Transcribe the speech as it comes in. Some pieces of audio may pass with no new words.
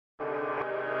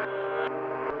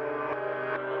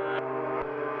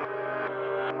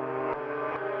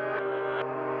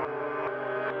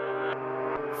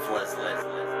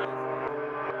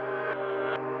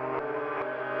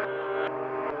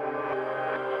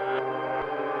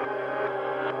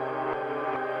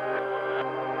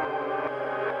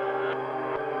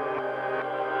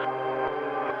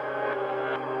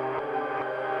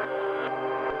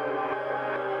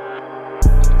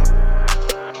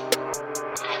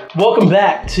Welcome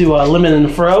back to Lemon and the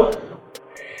Fro.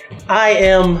 I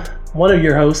am one of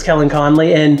your hosts, Kellen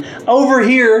Conley, and over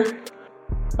here,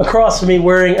 across from me,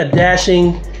 wearing a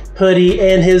dashing hoodie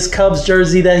and his Cubs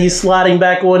jersey that he's sliding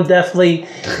back on deftly,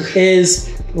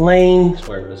 is Lane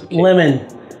Lemon.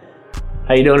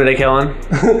 How you doing today, Kellen?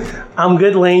 I'm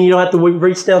good, Lane. You don't have to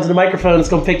reach down to the microphone. It's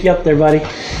going to pick you up there, buddy.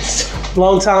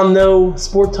 Long time no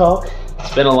sport talk.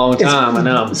 It's been a long time, I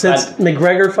know. Since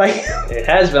McGregor fight. It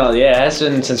has been, yeah. It has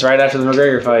been since right after the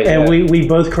McGregor fight. And we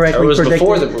both correctly predicted.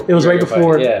 Before the it was right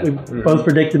before. Fight, yeah. We both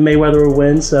predicted Mayweather would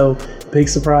win, so big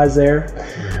surprise there.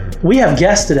 We have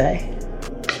guests today.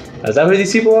 Is that who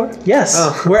these people are? Yes.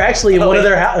 Oh. We're actually in one of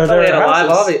their houses. I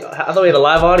thought we had a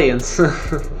live audience.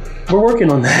 We're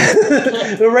working on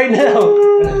that. But right now,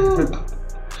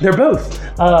 they're both.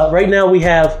 Right now we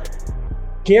have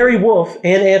Gary Wolf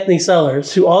and Anthony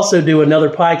Sellers, who also do another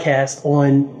podcast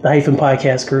on the Hyphen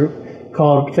Podcast Group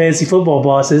called Fantasy Football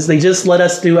Bosses. They just let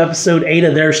us do episode 8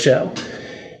 of their show,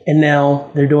 and now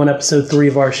they're doing episode 3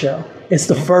 of our show. It's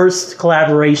the first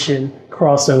collaboration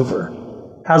crossover.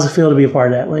 How's it feel to be a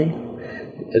part of that, Lane?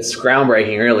 It's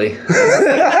groundbreaking, really.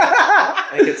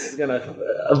 I think it's going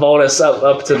to vault us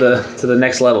up to the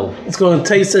next level. It's going to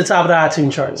take us to the top of the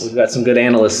iTunes charts. We've got some good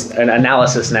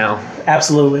analysis now.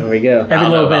 Absolutely. There we go. Every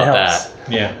little bit helps.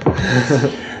 That.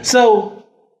 Yeah. So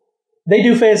they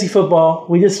do fantasy football.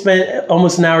 We just spent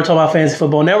almost an hour talking about fantasy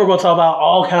football. Now we're going to talk about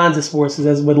all kinds of sports,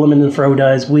 as what Lemon and Fro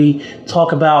does. We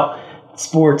talk about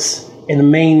sports, and the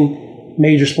main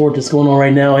major sport that's going on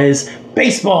right now is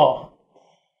baseball.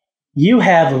 You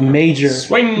have a major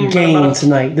game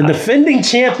tonight. The defending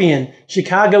champion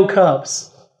Chicago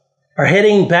Cubs are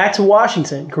heading back to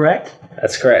Washington, correct?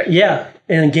 That's correct. Yeah.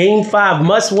 In Game 5,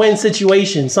 must-win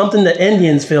situation, something the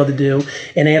Indians failed to do.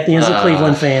 And Anthony is a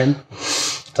Cleveland fan.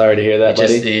 Sorry to hear that,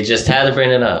 buddy. You just had to bring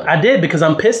it up. I did, because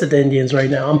I'm pissed at the Indians right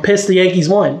now. I'm pissed the Yankees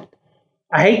won.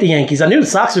 I hate the Yankees. I knew the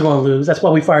Sox were going to lose. That's why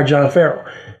we fired John Farrell.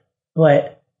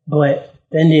 But the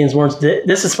Indians weren't.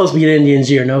 This is supposed to be the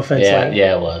Indians' year. No offense.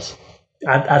 Yeah, it was.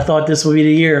 I thought this would be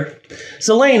the year.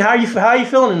 So Lane, how are you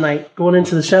feeling tonight going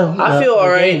into the show? I feel all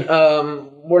right.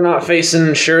 We're not facing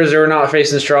Scherzer. We're not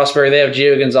facing Strasburg. They have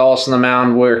Gio Gonzalez on the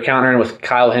mound. We're countering with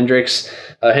Kyle Hendricks.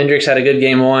 Hendricks had a good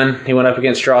game 1. He went up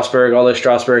against Strasburg, although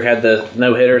Strasburg had the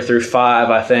no-hitter through 5,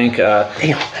 I think.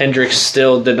 Hendricks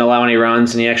still didn't allow any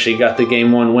runs, and he actually got the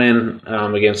game 1 win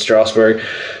against Strasburg.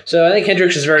 So I think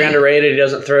Hendricks is very underrated. He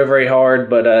doesn't throw very hard,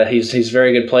 but he's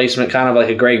very good placement, kind of like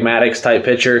a Greg Maddux type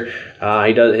pitcher.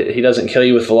 He doesn't kill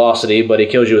you with velocity, but he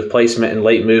kills you with placement and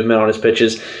late movement on his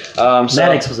pitches.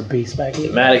 Maddux was a beast back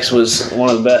then. Maddux was one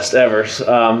of the best ever.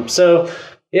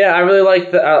 Yeah, I really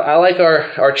like I like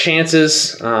our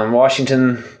chances.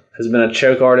 Washington has been a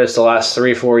choke artist the last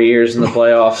 3 or 4 years in the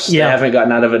playoffs. Yeah. They haven't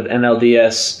gotten out of an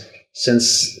NLDS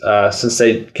since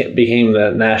they became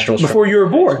the Nationals. Before you were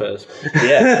born.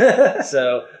 Yeah.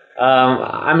 So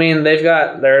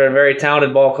they're a very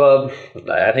talented ball club.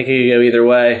 I think it could go either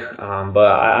way.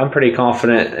 But I'm pretty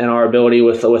confident in our ability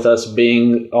with us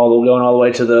being going all the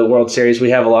way to the World Series. We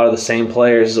have a lot of the same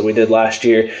players that we did last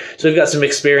year. So we've got some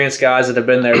experienced guys that have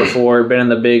been there before, been in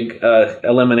the big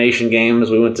elimination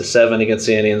games. We went to 7 against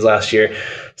the Indians last year.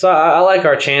 So I like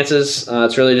our chances.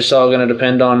 It's really just all going to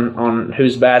depend on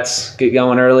whose bats get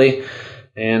going early,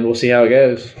 and we'll see how it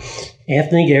goes.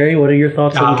 Anthony, Gary, what are your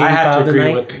thoughts on Game 5 tonight? I have to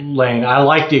agree with Lane. I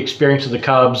like the experience of the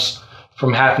Cubs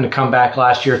from having to come back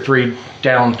last year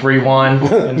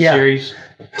 3-1 in the series.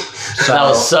 So, that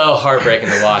was so heartbreaking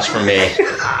to watch for me.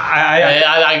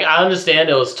 I understand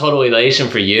it was total elation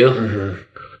for you,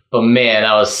 but man,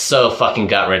 that was so fucking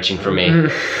gut-wrenching for me.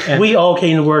 We all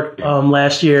came to work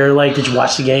last year. Did you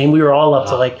watch the game? We were all up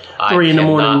to 3 in the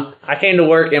morning. I came to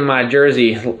work in my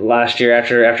jersey last year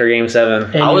after Game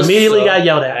 7. And I immediately got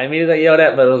yelled at. I immediately got yelled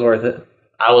at, but it was worth it.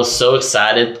 I was so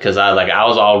excited because I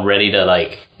was all ready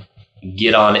to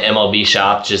get on MLB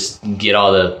Shop, just get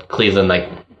all the Cleveland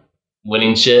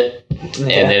winning shit, and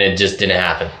then it just didn't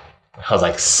happen. I was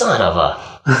like, son of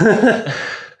a.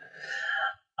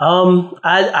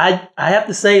 I have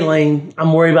to say, Lane,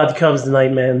 I'm worried about the Cubs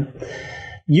tonight, man.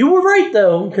 You were right,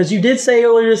 though, because you did say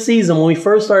earlier this season when we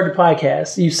first started the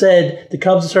podcast, you said the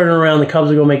Cubs are turning around, the Cubs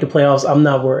are going to make the playoffs. I'm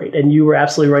not worried. And you were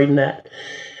absolutely right in that.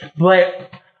 But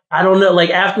I don't know,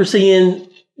 after seeing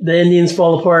the Indians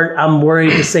fall apart, I'm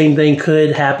worried the same thing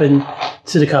could happen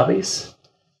to the Cubbies.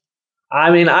 I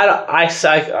mean, I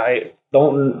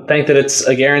don't think that it's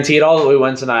a guarantee at all that we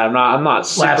win tonight. I'm not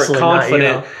super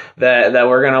confident that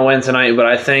we're going to win tonight, but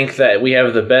I think that we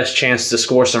have the best chance to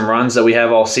score some runs that we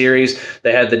have all series.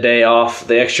 They had the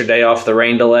extra day off, the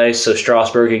rain delay, so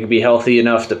Strasburg could be healthy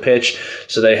enough to pitch.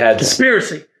 So they had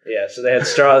conspiracy. Yeah, so they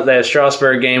had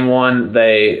Strasburg game 1.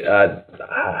 They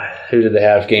who did they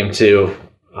have game 2?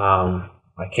 I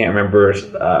can't remember.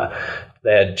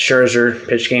 They had Scherzer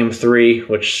pitch game 3,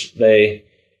 which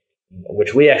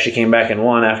we actually came back and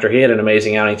won after he had an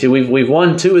amazing outing too. We've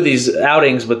won 2 of these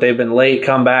outings, but they've been late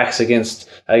comebacks against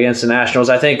the Nationals.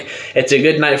 I think it's a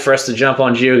good night for us to jump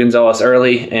on Gio Gonzalez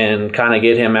early and kind of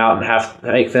get him out and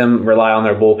make them rely on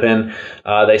their bullpen.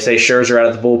 They say Scherzer out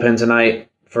of the bullpen tonight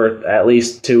for at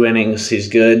least 2 innings. He's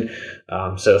good.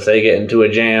 So if they get into a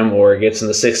jam or it gets in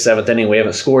the 6th, 7th inning, we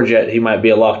haven't scored yet, he might be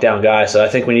a lockdown guy. So I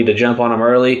think we need to jump on him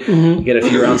early, get a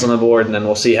few runs on the board, and then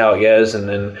we'll see how it goes. And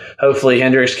then hopefully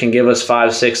Hendricks can give us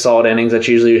 5, 6 solid innings. That's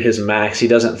usually his max. He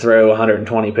doesn't throw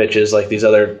 120 pitches like these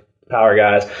other power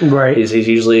guys. Right. He's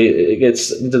usually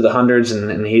gets into the hundreds,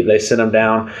 and they sit him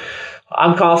down.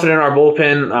 I'm confident in our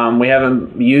bullpen. We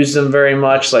haven't used them very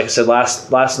much. Like I said, last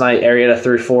night, Arrieta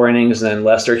threw 4 innings, and then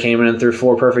Lester came in and threw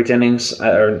 4 perfect innings,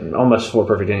 or almost 4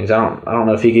 perfect innings. I don't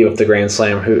know if he gave up the grand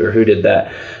slam or who did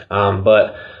that.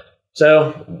 But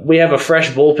so we have a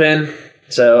fresh bullpen.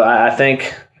 So I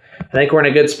think we're in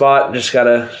a good spot. Just got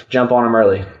to jump on them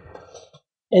early.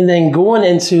 And then going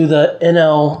into the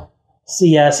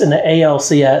NLCS and the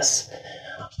ALCS,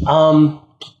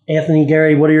 Anthony,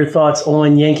 Gary, what are your thoughts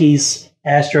on Yankees,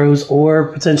 Astros,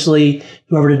 or potentially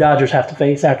whoever the Dodgers have to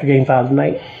face after Game 5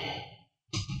 tonight?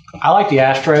 I like the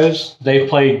Astros. They've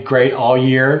played great all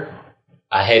year.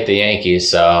 I hate the Yankees,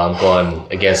 so I'm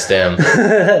going against them.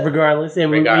 Regardless, yeah,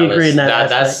 we agree in that.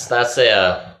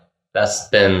 That's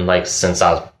been like since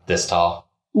I was this tall.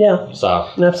 Yeah, so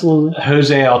absolutely.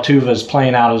 Jose Altuve is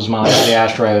playing out of his mind for the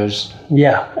Astros.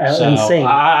 Yeah, so insane.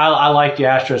 I like the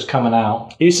Astros coming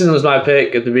out. Houston was my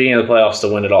pick at the beginning of the playoffs to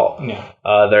win it all.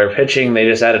 Yeah. They're pitching. They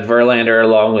just added Verlander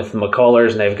along with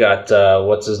McCullers, and they've got the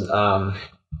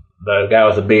guy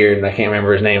with the beard, and I can't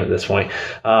remember his name at this point.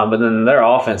 But then their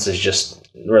offense is just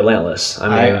relentless.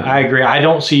 I agree. I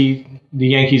don't see the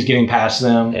Yankees getting past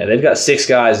them. Yeah, they've got 6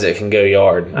 guys that can go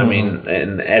yard. I mean,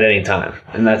 and at any time,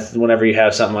 and that's whenever you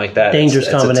have something like that.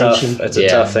 Dangerous combination. It's a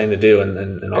tough thing to do in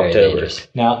October. Dangerous.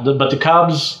 Now, but the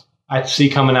Cubs, I see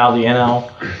coming out of the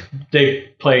NL,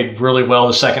 they played really well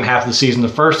the second half of the season. The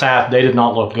first half, they did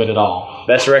not look good at all.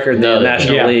 Best record in the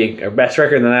National League, or best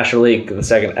record in the National League the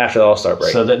second after the All-Star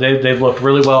break. So they've looked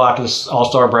really well after the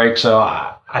All-Star break. So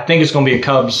I think it's going to be a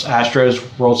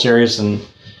Cubs-Astros World Series, and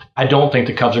I don't think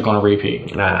the Cubs are going to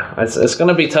repeat. Nah, it's going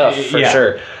to be tough for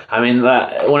sure. I mean,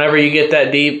 whenever you get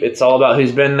that deep, it's all about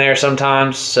who's been there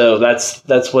sometimes. So that's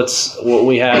what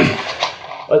we have.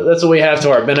 That's what we have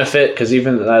to our benefit, because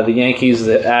even the Yankees,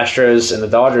 the Astros, and the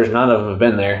Dodgers, none of them have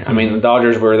been there. I mean, the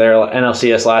Dodgers were there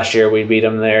NLCS last year. We beat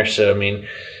them there. So I mean,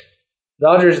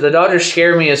 the Dodgers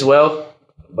scare me as well,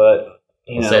 but.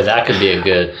 So that could be a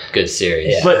good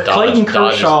series. Yeah. But Clayton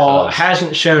Kershaw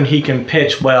hasn't shown he can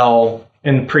pitch well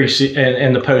in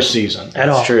the postseason.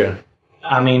 That's true.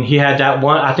 I mean, he had that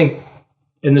one. I think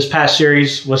in this past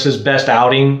series was his best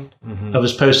outing of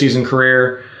his postseason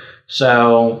career.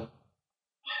 So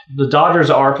the Dodgers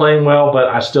are playing well, but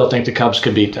I still think the Cubs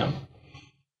could beat them.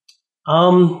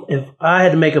 If I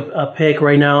had to make a pick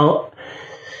right now,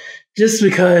 just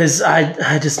because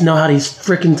I just know how these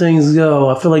freaking things go,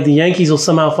 I feel like the Yankees will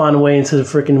somehow find a way into the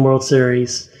freaking World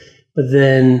Series, but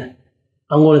then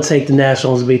I'm going to take the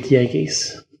Nationals to beat the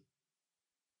Yankees.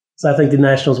 So I think the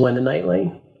Nationals win tonight,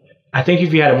 Lane. I think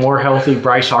if you had a more healthy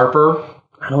Bryce Harper,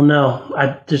 I don't know.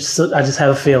 I just have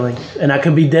a feeling, and I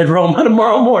could be dead wrong by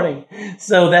tomorrow morning.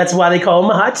 So that's why they call him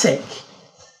a hot take.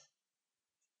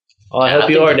 Well, I hope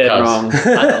you are dead wrong.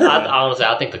 Honestly,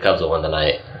 I think the Cubs will win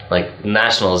tonight. Like,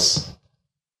 Nationals,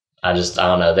 I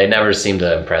don't know. They never seem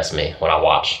to impress me when I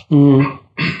watch. Oh,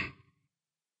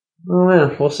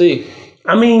 yeah, we'll see.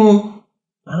 I mean,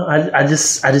 I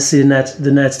just see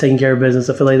the Nets taking care of business.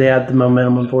 I feel like they have the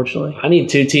momentum, unfortunately. I need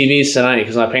 2 TVs tonight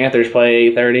because my Panthers play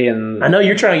 8:30, and I know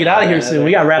you're trying to get out of here soon.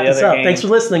 We got to wrap this up. Thanks for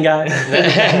listening, guys.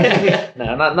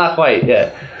 No, not quite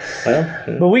yet.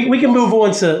 But we can move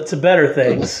on to better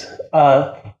things.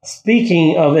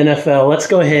 Speaking of NFL, let's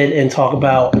go ahead and talk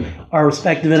about our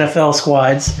respective NFL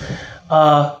squads.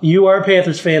 You are a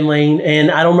Panthers fan, Lane, and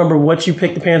I don't remember what you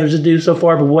picked the Panthers to do so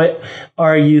far, but what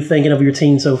are you thinking of your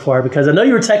team so far? Because I know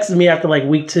you were texting me after like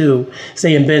week 2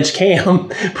 saying bench Cam,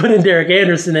 put in Derek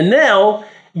Anderson, and now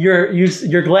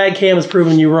you're glad Cam has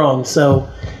proven you wrong. So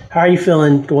How are you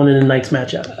feeling going into tonight's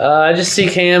matchup? I just see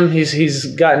Cam. He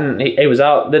was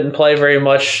out, didn't play very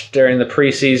much during the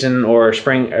preseason or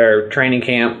spring or training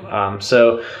camp.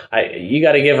 So you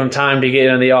got to give him time to get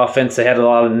into the offense. They had a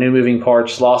lot of new moving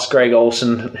parts. Lost Greg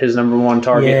Olsen, his number one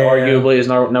target, arguably his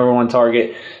number one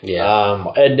target. Yeah.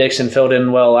 Ed Dixon filled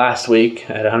in well last week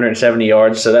at 170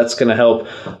 yards, so that's going to help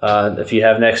if you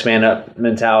have next man up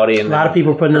mentality. And a lot of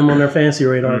people are putting him on their fantasy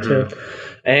radar too.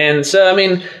 And so, I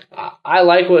mean, I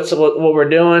like what we're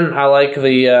doing. I like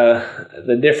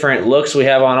the different looks we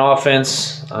have on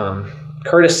offense.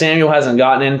 Curtis Samuel hasn't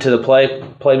gotten into the play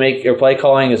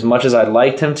calling as much as I'd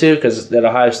liked him to, because at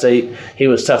Ohio State he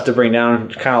was tough to bring down,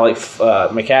 kind of like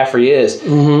McCaffrey is.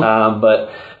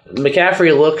 But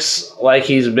McCaffrey looks like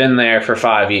he's been there for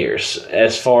 5 years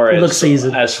as far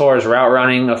as route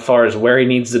running, as far as where he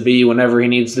needs to be whenever he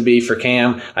needs to be for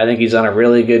Cam. I think he's done a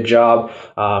really good job.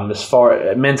 As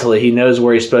far mentally, he knows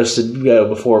where he's supposed to go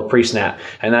before pre-snap,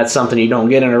 and that's something you don't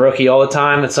get in a rookie all the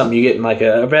time. It's something you get in like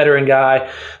a veteran guy.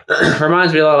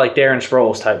 Reminds me a lot of like Darren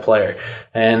Sproles type player.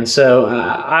 And so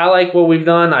I like what we've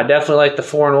done. I definitely like the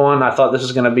 4-1. I thought this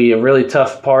was going to be a really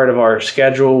tough part of our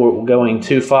schedule. We're going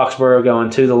to Foxborough, going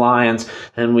to the Lions,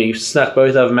 and we snuck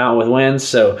both of them out with wins.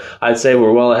 So I'd say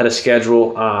we're well ahead of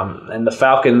schedule. And the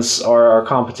Falcons are our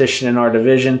competition in our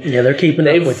division. Yeah, they're keeping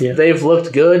up with you. They've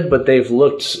looked good, but they've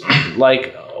looked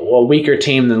like a weaker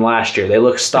team than last year. They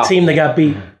look stoppable. The team that got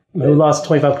beat. Who lost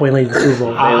 25-point lead in the Super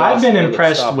Bowl. I've been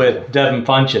impressed with Devin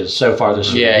Funchess so far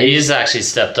this year. Yeah, he's actually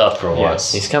stepped up for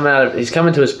once. He's coming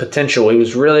to his potential. He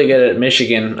was really good at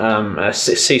Michigan.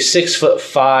 See,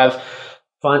 6'5",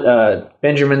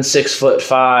 Benjamin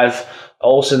 6'5",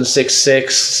 Olsen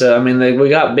 6'6". So I mean, we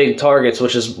got big targets,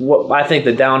 which is what I think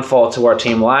the downfall to our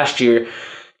team last year.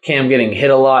 Cam getting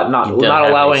hit a lot, not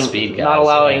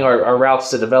allowing our routes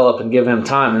to develop and give him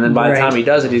time. And then by the time he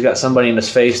does it, he's got somebody in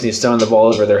his face and he's throwing the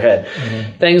ball over their head.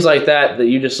 Things like that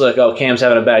you just look, oh, Cam's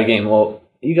having a bad game. Well,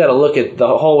 you got to look at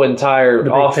the whole entire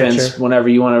offense picture whenever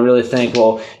you want to really think,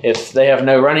 well, if they have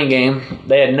no running game,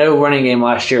 they had no running game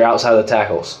last year outside of the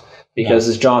tackles because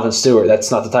it's Jonathan Stewart. That's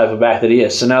not the type of back that he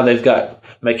is. So now they've got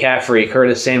McCaffrey,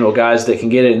 Curtis Samuel, guys that can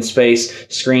get it in space,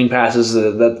 screen passes.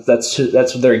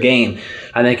 That's their game.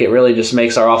 I think it really just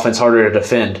makes our offense harder to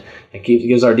defend. It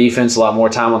gives our defense a lot more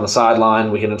time on the sideline.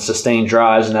 We can sustain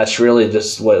drives, and that's really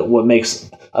just what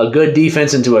makes a good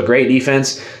defense into a great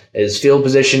defense is field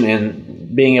position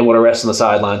and being able to rest on the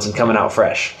sidelines and coming out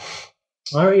fresh.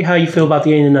 All right, how you feel about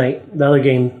the game tonight, the other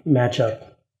game matchup?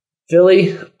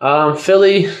 Philly,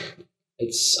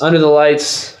 it's under the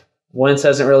lights. Wentz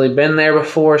hasn't really been there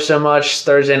before so much.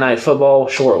 Thursday night football,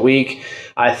 short week.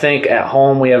 I think at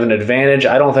home we have an advantage.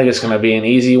 I don't think it's going to be an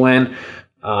easy win,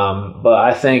 but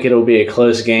I think it'll be a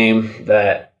close game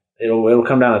that it'll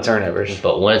come down to turnovers.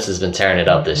 But Wentz has been tearing it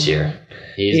up this year.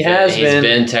 He's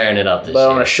been tearing it up this year.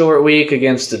 But on a short week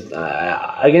against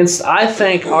I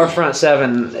think our front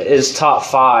seven is top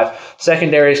 5.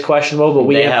 Secondary is questionable,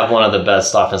 but they have one of the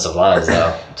best offensive lines,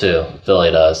 though, too.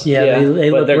 Philly does. Yeah,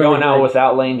 but they're going out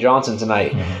without Lane Johnson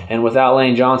tonight. And without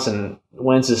Lane Johnson,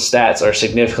 Wentz's stats are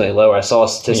significantly lower. I saw a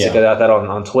statistic about that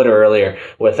on Twitter earlier.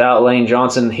 Without Lane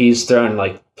Johnson, he's thrown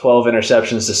like 12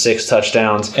 interceptions to 6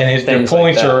 touchdowns. And their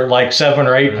points are like 7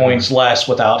 or 8 points less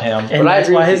without him. And that's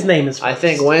why his name is I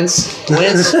think Wentz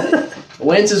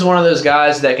is one of those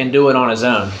guys that can do it on his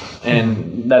own.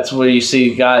 And that's where you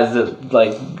see guys that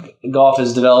like Goff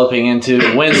is developing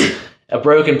into. Wentz, a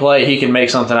broken play, he can make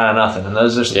something out of nothing. And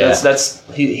those are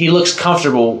he looks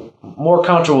comfortable, more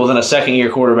comfortable than a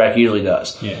second-year quarterback usually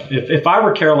does. Yeah. If I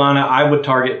were Carolina, I would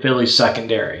target Philly's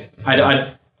secondary.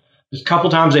 There's a couple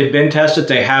times they've been tested,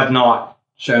 they have not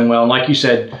shown well. And like you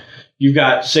said, you've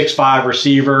got 6'5"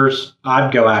 receivers.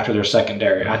 I'd go after their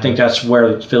secondary. I think that's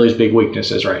where Philly's big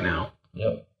weakness is right now.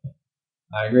 Yep,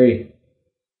 I agree.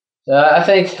 I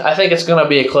think it's going to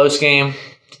be a close game.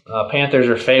 Panthers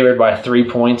are favored by 3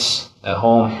 points at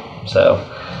home, so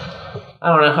I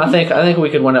don't know. I think we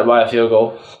could win it by a field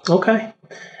goal. Okay.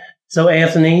 So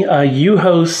Anthony, you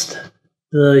host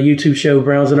the YouTube show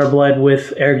Browns in Our Blood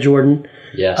with Eric Jordan.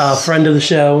 Yes. Friend of the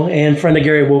show and friend of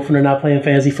Gary Wolf when they're not playing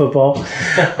fantasy football.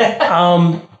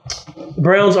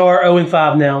 Browns are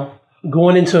 0-5 now,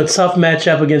 going into a tough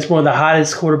matchup against one of the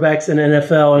hottest quarterbacks in the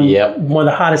NFL and one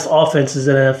of the hottest offenses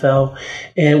in the NFL,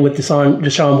 and with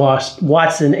Deshaun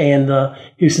Watson and the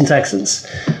Houston Texans.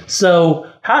 So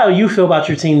how do you feel about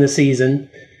your team this season?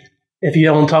 If you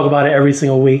don't talk about it every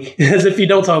single week, as if you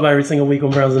don't talk about it every single week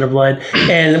on Browns in Their Blood.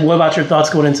 And what about your thoughts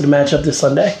going into the matchup this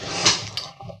Sunday?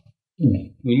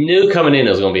 We knew coming in it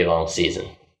was going to be a long season.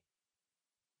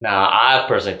 Now, I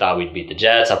personally thought we'd beat the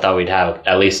Jets. I thought we'd have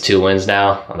at least 2 wins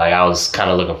now. Like, I was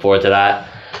kind of looking forward to that.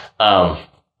 I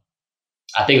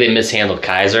think they mishandled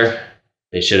Kaiser.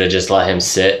 They should have just let him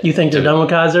sit. You think they're done with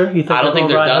Kaiser? You think I don't think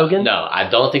they're Ryan done. Hogan? No, I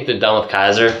don't think they're done with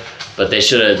Kaiser. But they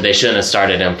shouldn't have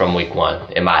started him from week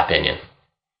 1, in my opinion.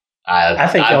 I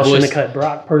think y'all shouldn't have cut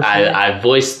Brock personally. I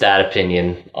voiced that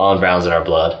opinion on Browns in Our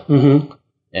Blood. Mm-hmm.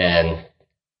 And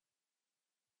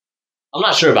I'm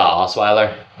not sure about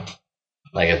Osweiler.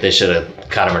 Like, if they should have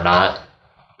cut him or not.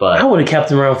 But I would have kept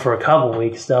him around for a couple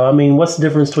weeks, though. I mean, what's the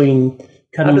difference between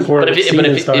cutting him for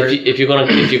if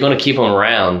you're gonna keep him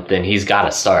around, then he's got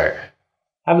to start.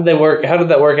 How did that work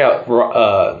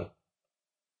out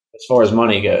as far as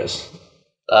money goes?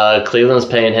 Cleveland's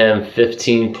paying him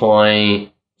 15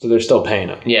 point. So they're still paying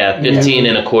him. Yeah, 15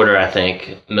 and a quarter, I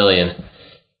think, million,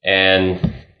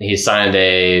 and he signed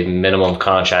a minimum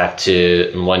contract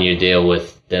to 1-year deal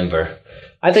with Denver.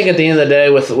 I think at the end of the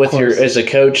day, with your as a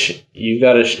coach, you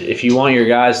got to if you want your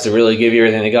guys to really give you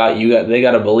everything they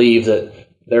got to believe that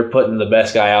they're putting the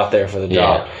best guy out there for the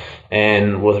job. Yeah.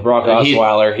 And with Brock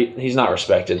Osweiler, he's not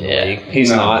respected in the league. He's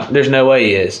not. There's no way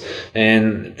he is.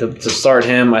 And to start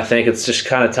him, I think it's just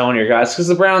kind of telling your guys. Because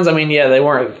the Browns, I mean, they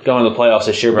weren't going to the playoffs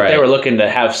this year, but they were looking to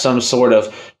have some sort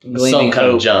of gleaming kind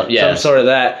hope, of jump. Yeah. some sort of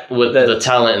that. With the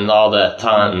talent and all the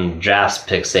talent and draft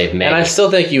picks they've made. And I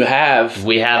still think we have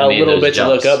a little bit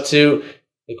jumps. to look up to.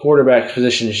 The quarterback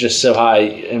position is just so high,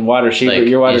 and wide receiver.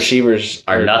 Your wide receivers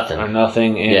are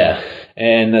nothing.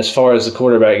 And as far as the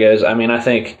quarterback goes, I mean, I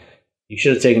think you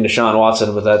should have taken Deshaun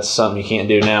Watson, but that's something you can't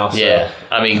do now. So. Yeah,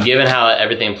 I mean, given how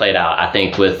everything played out, I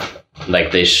think with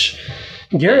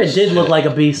Garrett did look like a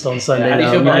beast on Sunday. How do you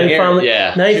feel about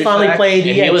Garrett? Now he finally played.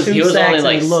 He had 2 sacks.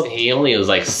 He only was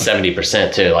like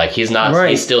 70% too. Like he's not. Right.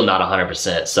 He's still not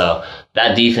 100%. So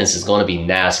that defense is going to be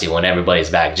nasty when everybody's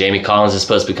back. Jamie Collins is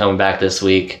supposed to be coming back this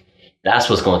week. That's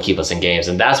what's going to keep us in games,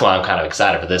 and that's why I'm kind of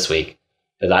excited for this week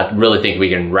because I really think we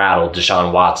can rattle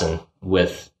Deshaun Watson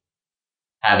with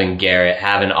having Garrett,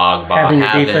 having Ogba, having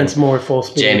the defense more full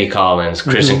speed. Jamie Collins,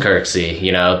 Christian Kirksey.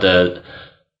 You know,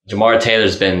 Jamar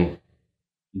Taylor's been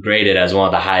graded as one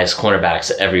of the highest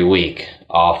cornerbacks every week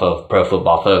off of Pro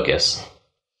Football Focus.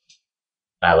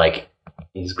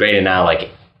 He's graded now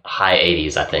like high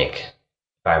 80s, I think,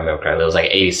 if I remember correctly. It was like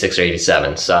 86 or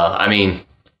 87. So, I mean,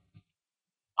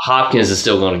 Hopkins is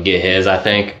still going to get his, I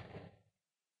think.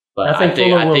 But I think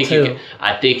Fuller will too.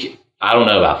 I don't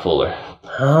know about Fuller.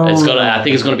 I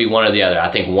think it's going to be one or the other.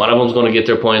 I think one of them's going to get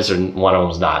their points, or one of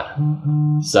them's not.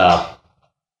 So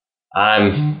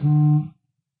I'm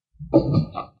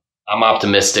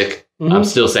optimistic. Mm-hmm. I'm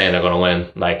still saying they're going to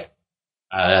win. Like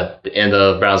at the end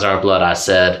of Browns Aren't Blood, I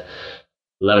said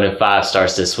 11-5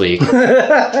 starts this week.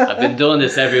 I've been doing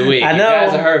this every week. I know. You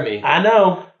guys have heard me. I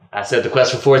know. I said the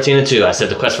quest for 14-2. I said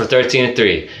the quest for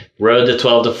 13-3. Road to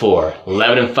 12-4.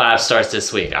 11-5 starts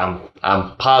this week. I'm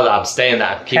positive. I'm staying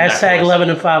that. Hashtag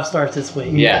 11-5 starts this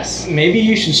week. Yes. Maybe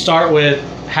you should start with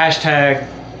hashtag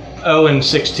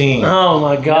 0-16. Oh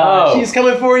my God! No. She's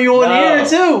coming for you on here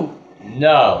too.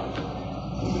 No,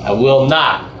 I will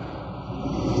not.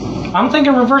 I'm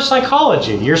thinking reverse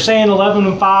psychology. You're saying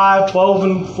 11-5,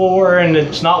 12-4, and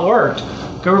it's not worked.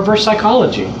 Go reverse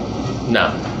psychology.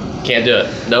 No. Can't do it.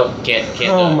 Nope. Can't do it.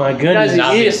 Oh my goodness!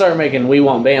 Guys, you need to start making "We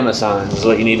Want Bama" signs. Is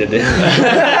what you need to do.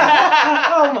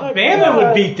 Bama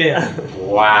would beat them.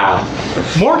 Wow.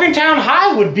 Morgantown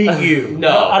High would beat you.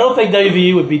 No. I don't think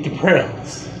WVU would beat the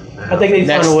Browns. I think they'd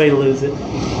find a way to lose it.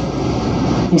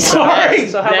 I'm sorry.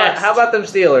 So how about them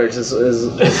Steelers?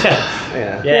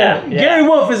 Yeah. Gary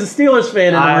Wolf is a Steelers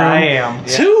fan in the room. I am.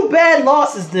 Yeah. 2 bad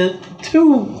losses to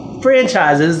 2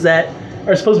 franchises that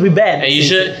are supposed to be bad. And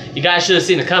you guys should have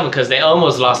seen it coming because they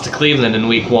almost lost to Cleveland in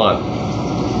week 1.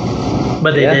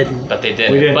 But they didn't. But they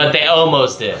didn't. But they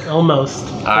almost did. Almost.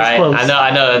 All right. Close.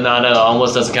 I know.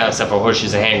 Almost doesn't count except for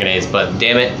horseshoes and hand grenades. But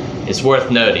damn it, it's worth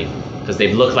noting because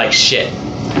they look like shit.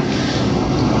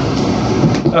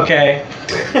 Okay.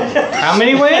 How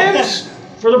many wins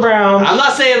for the Browns? I'm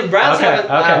not saying the Browns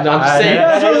haven't. I'm just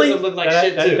saying they look like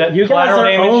shit too. You guys are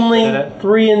only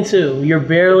 3-2. You're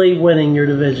barely winning your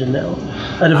division now.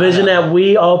 A division that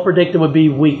we all predicted would be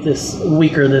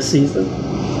weaker this season.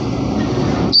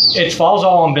 It falls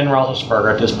all on Ben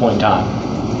Roethlisberger at this point in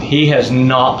time. He has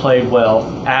not played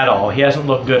well at all. He hasn't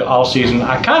looked good all season.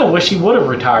 I kind of wish he would have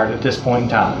retired at this point in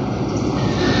time.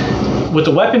 With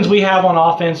the weapons we have on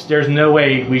offense, there's no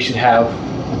way we should have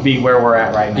be where we're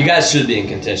at right now. You guys should be in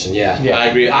contention. Yeah. Yeah. I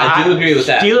agree. I do agree with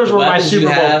that. Steelers The were my weapons you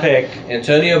Super Bowl have, pick.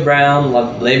 Antonio Brown,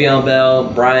 Le'Veon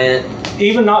Bell, Bryant.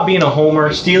 Even not being a homer,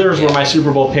 Steelers were my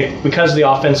Super Bowl pick because of the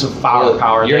offensive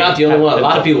firepower. You're not the only one. A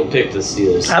lot of people picked the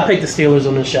Steelers. I picked the Steelers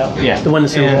on this show. Yeah. To win the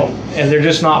Super Bowl. And they're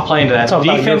just not playing to that. Talk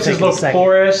about your Defenses pick in a look second.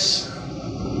 porous.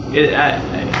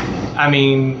 I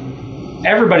mean,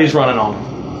 everybody's running on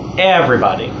them.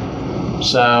 Everybody.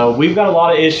 So we've got a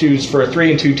lot of issues for a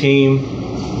 3-2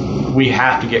 team. We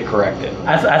have to get corrected.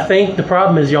 I think the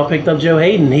problem is y'all picked up Joe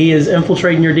Hayden. He is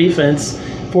infiltrating your defense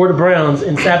for the Browns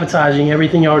and sabotaging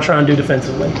everything y'all are trying to do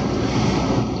defensively.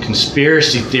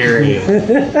 Conspiracy theory.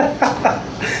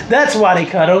 That's why they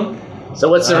cut him. So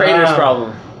what's the Raiders'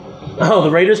 problem? Oh,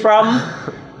 the Raiders' problem?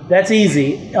 That's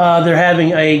easy. They're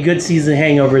having a good season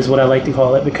hangover is what I like to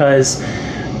call it, because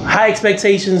high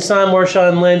expectations, sign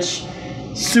Marshawn Lynch,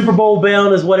 Super Bowl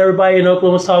bound is what everybody in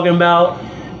Oakland was talking about.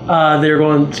 They're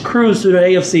going to cruise through the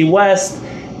AFC West,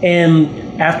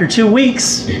 and after 2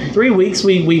 weeks, 3 weeks,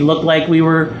 we looked like we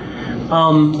were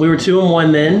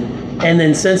 2-1 then, and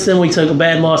then since then we took a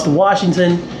bad loss to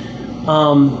Washington.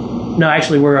 No,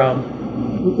 actually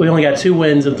we only got 2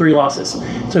 wins and 3 losses.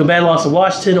 Took a bad loss to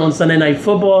Washington on Sunday Night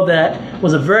Football. That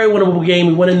was a very winnable game.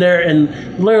 We went in there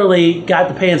and literally got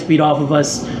the pants beat off of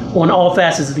us on all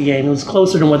facets of the game. It was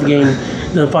closer than what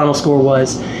the final score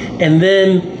was. And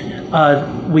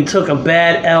then we took a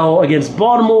bad L against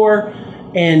Baltimore.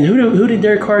 And who did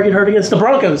Derek Carr get hurt against? The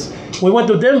Broncos. We went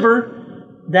to Denver.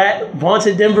 That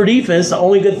vaunted Denver defense, the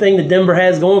only good thing that Denver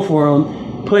has going for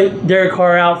them, put Derek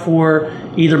Carr out for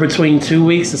either between 2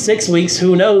 weeks to 6 weeks.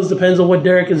 Who knows? Depends on what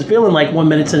Derek is feeling like 1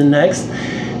 minute to the next.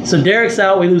 So Derek's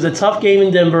out. We lose a tough game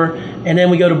in Denver, and then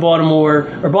we go to Baltimore.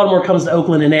 Or Baltimore comes to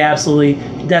Oakland, and they absolutely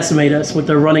decimate us with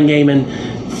their running game and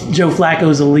Joe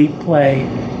Flacco's elite play,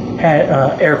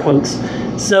 air quotes.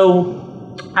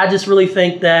 So I just really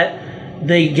think that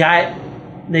they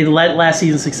let last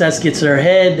season's success get to their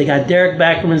head. They got Derek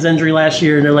back from his injury last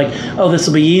year, and they're like, oh, this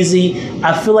will be easy.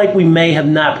 I feel like we may have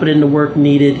not put in the work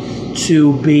needed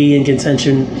to be in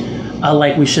contention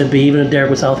like we should be, even if Derek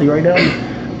was healthy right now.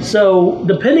 So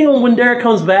depending on when Derek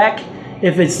comes back,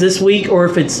 if it's this week or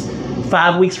if it's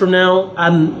 5 weeks from now,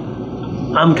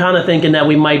 I'm kind of thinking that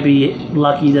we might be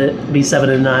lucky to be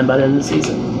 7-9 by the end of the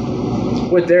season.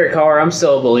 With Derek Carr, I'm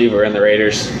still a believer in the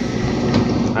Raiders.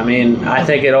 I mean, I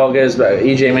think it all goes back.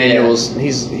 EJ Manuel's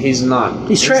he's not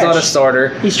He's trash. not a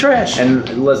starter. He's trash. And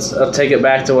I'll take it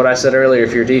back to what I said earlier.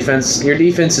 If your defense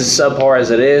is subpar as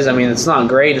it is, I mean, it's not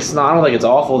great. I don't think it's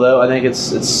awful though. I think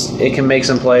it can make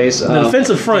some plays. The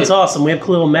defensive front's awesome. We have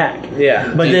Khalil Mack.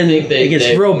 Yeah, But then it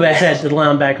gets real bad at the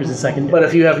linebackers and secondary. but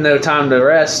if you have no time to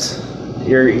rest,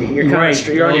 you're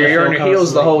on your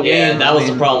heels the whole Yeah, game. and that was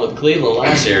the problem with Cleveland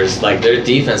last year. Is like their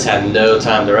defense had no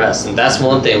time to rest, and that's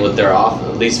one thing with their offense.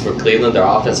 At least for Cleveland, their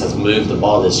offense has moved the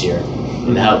ball this year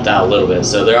and helped out a little bit.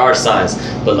 So there are signs,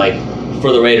 but like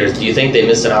for the Raiders, do you think they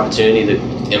missed an opportunity to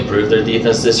improve their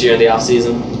defense this year in the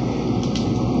offseason?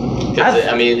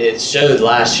 I mean, it showed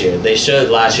last year. They showed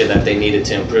last year that they needed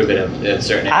to improve it in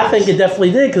certain areas. I think it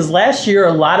definitely did, because last year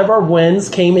a lot of our wins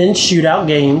came in shootout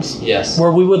games. Yes.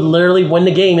 Where we would literally win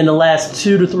the game in the last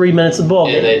 2 to 3 minutes of the ball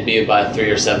And game. they'd be by 3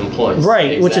 or 7 points.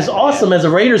 Right, which is awesome as a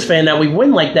Raiders fan that we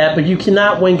win like that, but you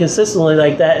cannot win consistently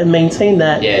like that and maintain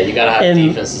that. Yeah, you got to have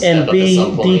defense to step and up at be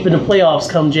some point. deep in the playoffs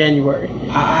come January.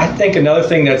 I think another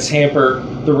thing that's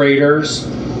hampered the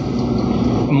Raiders,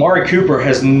 Amari Cooper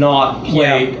has not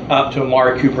played up to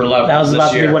Amari Cooper level That was this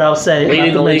about to year. be what I was saying.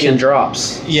 leading the league in mention.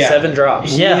 drops. Yeah. 7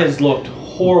 drops. Yeah. He has looked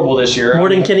horrible this year. More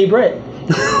than Kenny Britt.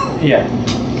 Yeah.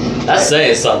 That's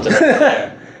saying something right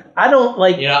there. I don't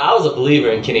like. You know, I was a believer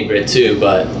in Kenny Britt too,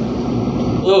 but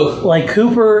Like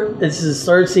Cooper, this is his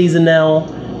 3rd season now,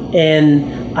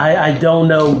 and I don't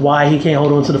know why he can't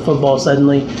hold on to the football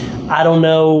suddenly. I don't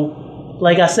know.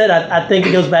 Like I said, I think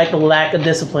it goes back to lack of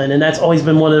discipline, and that's always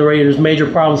been one of the Raiders'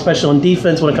 major problems, especially on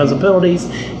defense when it comes to penalties,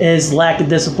 is lack of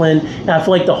discipline. And I feel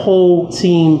like the whole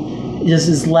team just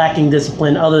is lacking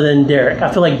discipline other than Derek.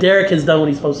 I feel like Derek has done what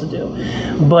he's supposed to do.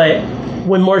 But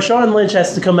when Marshawn Lynch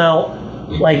has to come out,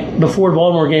 like before the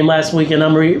Baltimore game last week, and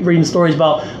I'm reading stories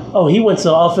about, he went to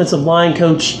the offensive line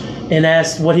coach and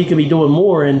asked what he could be doing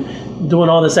more and doing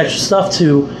all this extra stuff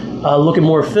to look at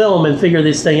more film and figure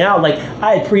this thing out. Like,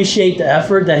 I appreciate the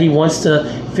effort that he wants to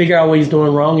figure out what he's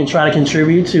doing wrong and try to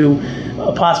contribute to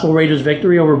a possible Raiders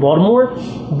victory over Baltimore.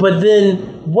 But then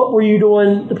what were you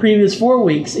doing the previous 4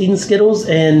 weeks? Eating Skittles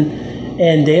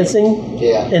and dancing?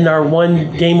 Yeah. In our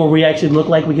one game where we actually looked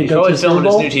like we could go to the Super filming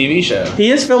his Bowl? new TV show.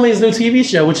 He is filming his new TV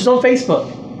show, which is on Facebook.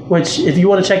 Which, if you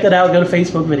want to check that out, go to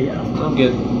Facebook video. I'm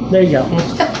good. There you go.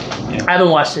 I haven't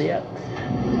watched it yet.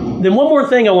 Then one more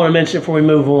thing I want to mention before we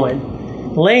move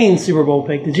on. Lane's Super Bowl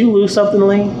pick. Did you lose something,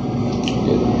 Lane?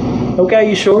 Okay,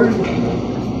 you sure?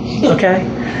 Okay.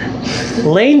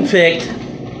 Lane picked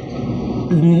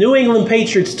the New England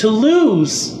Patriots to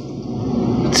lose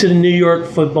to the New York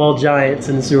Football Giants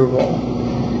in the Super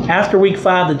Bowl. After Week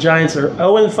 5, the Giants are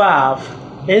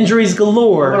 0-5. Injuries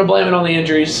galore. I'm going to blame it on the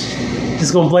injuries.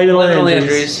 Just going to blame it on the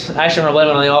injuries. Actually, I'm going to blame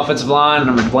it on the offensive line, and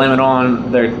I'm going to blame it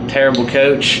on their terrible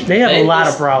coach. They have a lot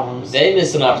of problems. They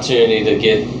missed an opportunity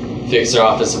to fix their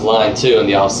offensive line, too, in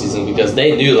the offseason because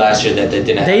they knew last year that they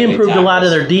didn't have They any improved a lot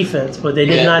of tackles. their defense, but they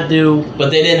did not do.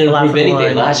 But they didn't a lot improve for the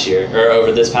anything line. last year or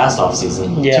over this past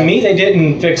offseason. Yeah. To me, they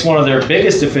didn't fix one of their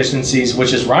biggest deficiencies,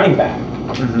 which is running back.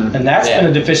 And that's been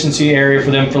a deficiency area for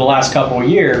them for the last couple of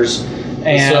years.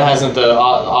 And so hasn't the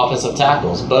offensive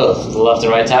tackles, both the left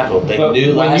and right tackle. They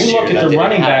knew when last you year look that at the didn't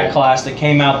running back happen. class that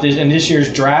came out in this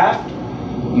year's draft,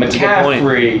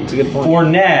 McCaffrey, That's a good point.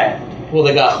 Fournette, Well,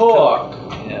 they got Cook.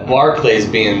 Barclays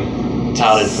being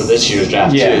touted for this year's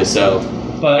draft Yeah. too. So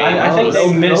But I think they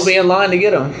They'll missed. be in line to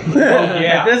get him.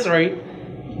 Yeah. At this rate.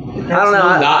 I don't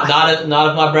know. not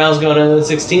if my Browns go to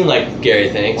 16 like Gary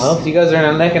thinks. Well, you guys are in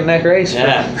a neck and neck race.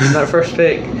 Yeah. for that first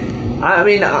pick. I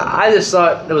mean, I just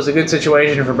thought it was a good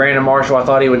situation for Brandon Marshall. I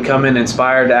thought he would come in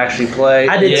inspired to actually play.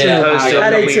 I did Yeah. too. Opposed to a I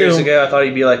couple did years too. ago, I thought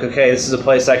he'd be like, okay, this is a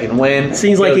place I can win.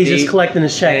 Seems like go he's deep. just collecting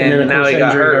his check, and, And then now he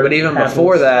got hurt. But even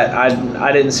before that,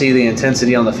 I didn't see the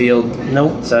intensity on the field.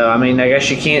 Nope. So I mean, I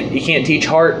guess you can't teach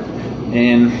heart,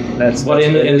 and that's. But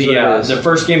in it is what it the is.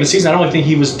 first game of the season, I don't think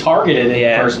he was targeted in the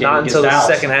first game not against until the Dallas.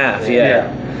 second half.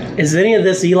 Yeah. Is any of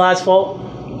this Eli's fault?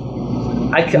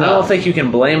 I don't think you can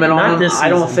blame it Not on him. this I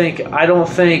don't season. think This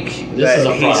that is a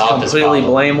front he's office completely problem.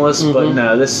 blameless. But Mhm.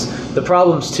 no, the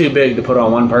problem's too big to put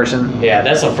on one person. Yeah,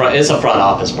 it's a front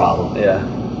office problem. Yeah.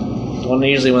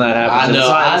 Usually when that happens, it's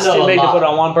I know too a big to lot. put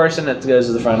on one person. It goes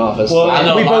to the front office. Well, I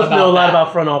know We a lot both know a lot that.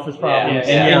 about front office problems.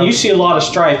 And you see a lot of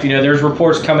strife. You know, there's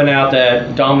reports coming out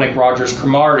that Dominic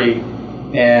Rodgers-Cromartie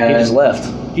and he just left.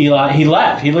 Eli, he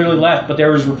left. He literally left. But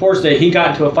there was reports that he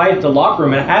got into a fight at the locker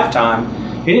room at halftime.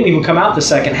 He didn't even come out the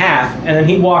second half, and then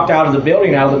he walked out of the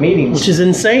building, out of the meetings. Which is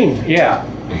insane. Yeah.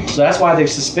 So that's why they've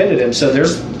suspended him. So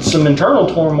there's some internal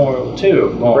turmoil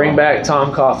too. Bring back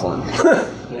Tom Coughlin,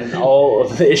 and all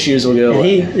of the issues will go And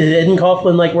away. isn't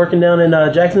Coughlin like working down in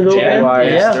Jacksonville? again?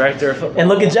 Jaguars Yeah. director of football. And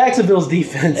look at Jacksonville's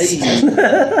defense.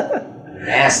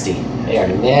 Nasty. They are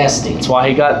nasty. That's why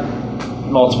he got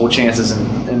multiple chances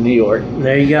in New York.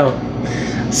 There you go.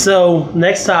 So,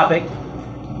 next topic.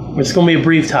 It's going to be a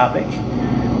brief topic.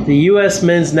 The U.S.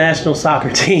 men's national soccer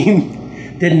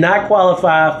team did not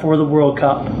qualify for the World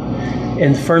Cup.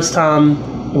 And the first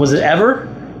time, was it ever?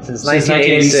 Since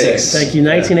 1986. Thank you,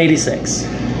 1986.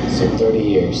 So 30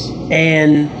 years.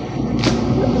 And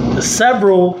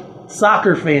several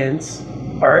soccer fans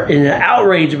are in an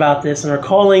outrage about this and are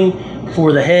calling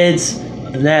for the heads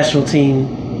of the national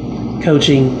team,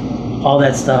 coaching, all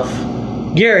that stuff.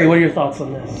 Gary, what are your thoughts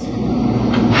on this?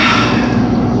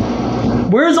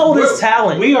 Where's all this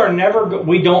talent? We don't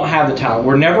have the talent.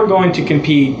 We're never going to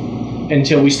compete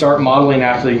until we start modeling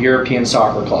after the European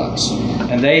soccer clubs.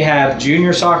 And they have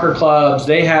junior soccer clubs.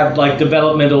 They have like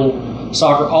developmental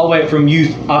soccer all the way from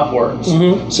youth upwards.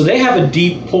 Mhm. So they have a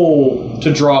deep pool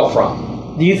to draw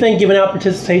from. Do you think giving out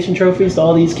participation trophies to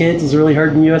all these kids is really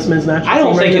hurting U.S. men's national team? I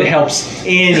don't think right it now? helps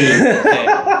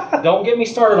anything. Don't get me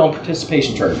started on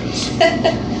participation trophies.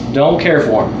 Don't care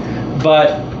for them.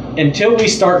 But until we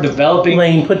start developing...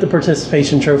 Lane, put the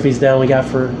participation trophies down we got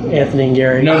for Anthony and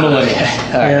Gary. No millennial.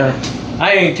 Yeah.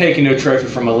 I ain't taking no trophy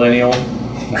from millennial.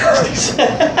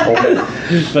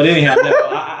 But anyhow, no,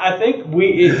 I think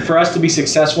for us to be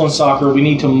successful in soccer, we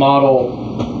need to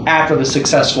model after the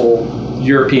successful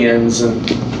Europeans and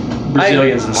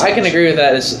Brazilians and such. I can agree with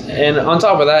that. And on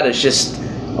top of that, it's just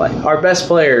like our best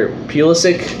player,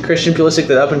 Christian Pulisic,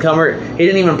 the up-and-comer, he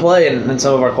didn't even play in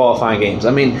some of our qualifying games.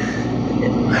 I mean,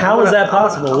 How is that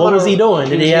possible? What was he doing?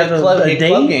 Did he have a club date?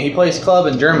 game? He plays club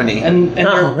in Germany. And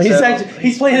No, they're-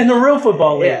 he's playing in the real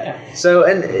football league. Yeah. So,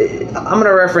 and I'm going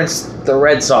to reference the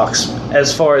Red Sox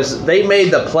as far as they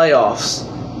made the playoffs.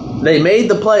 They made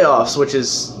the playoffs, which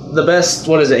is the best,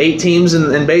 8 teams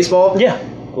in baseball? Yeah.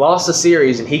 Lost the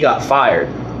series, and he got fired.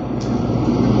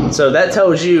 So that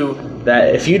tells you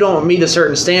that if you don't meet a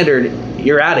certain standard,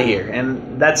 you're out of here.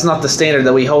 And that's not the standard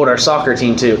that we hold our soccer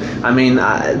team to. I mean,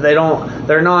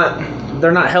 they're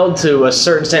not held to a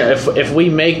certain standard. If we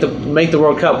make the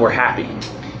World Cup, we're happy.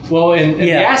 Well, in the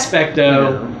Yeah. aspect,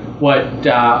 though,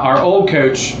 our old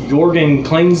coach, Jorgen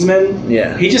Klinsmann,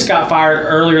 Yeah. he just got fired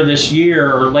earlier this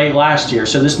year or late last year.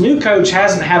 So this new coach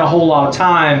hasn't had a whole lot of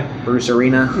time, Bruce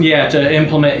Arena. to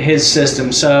implement his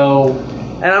system. So,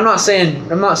 And I'm not saying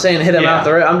hit him out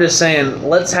the road. I'm just saying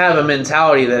let's have a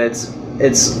mentality that it's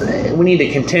we need to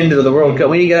contend to the World Cup.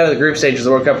 We need to get out of the group stages of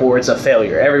the World Cup where it's a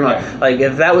failure every month. Right. Like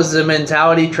if that was the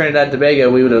mentality, Trinidad and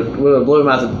Tobago, we would have blew him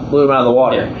out of the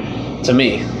water. To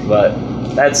me, but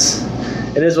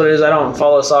it is what it is. I don't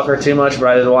follow soccer too much, but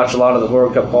I did watch a lot of the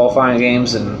World Cup qualifying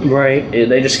games, and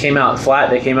they just came out flat.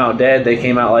 They came out dead. They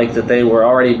came out like that they were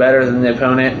already better than the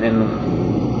opponent,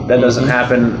 and that doesn't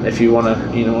happen if you want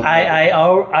to.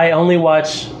 I only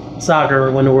watch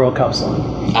soccer when the World Cup's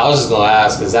on. I was just gonna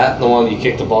ask, is that the one you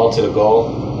kick the ball to the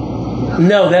goal?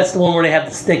 No, that's the one where they have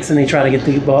the sticks and they try to get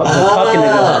the ball, the puck in the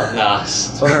goal.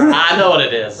 No, I know what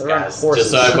it is, guys.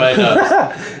 Just so everybody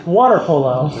knows. Water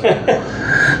polo.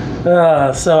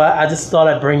 So I just thought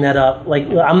I'd bring that up. Like,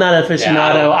 I'm not an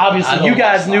aficionado. Obviously, you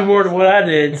guys knew more than what I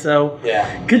did. So,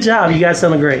 good job. You guys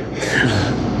sounded great.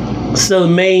 So the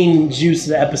main juice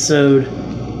of the episode,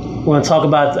 we want to talk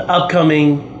about the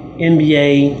upcoming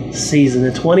NBA season,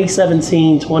 the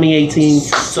 2017-2018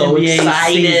 So NBA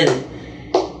excited. season.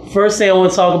 First thing I want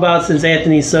to talk about, since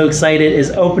Anthony's so excited, is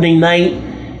opening night,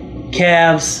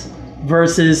 Cavs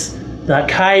versus the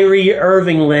Kyrie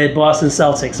Irving-led Boston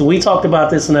Celtics. So we talked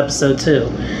about this in episode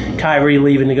 2. Kyrie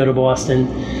leaving to go to Boston.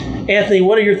 Anthony,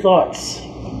 what are your thoughts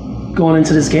going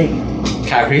into this game?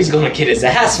 Kyrie's going to get his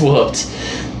ass whooped.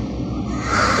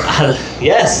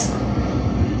 Yes.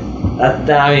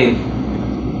 I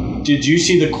mean, did you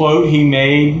see the quote he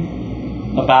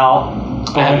made about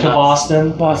going to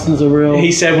Boston? Boston's a real...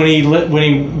 He said when he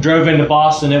drove into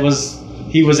Boston,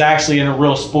 he was actually in a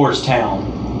real sports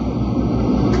town.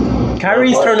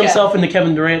 Kyrie's turned himself into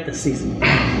Kevin Durant this season.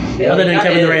 Other than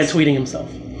Kevin Durant tweeting himself.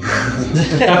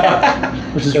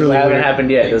 Which is really hasn't weird.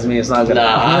 happened yet. Doesn't mean it's not going to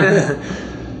happen.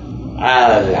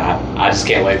 I just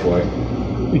can't wait for it.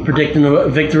 You predicting a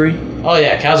victory? Oh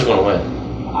yeah, Cavs are going to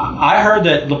win. I heard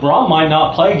that LeBron might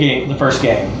not play the first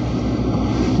game.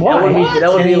 Why?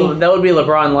 That would be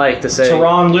LeBron-like to say.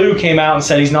 Tyronn Lue came out and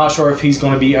said he's not sure if he's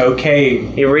going to be okay.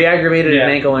 He re-aggravated an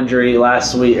ankle injury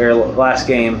last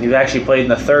game. He actually played in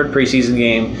the third preseason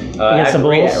game. Against the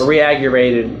Bulls?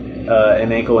 Re-aggravated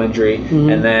an ankle injury,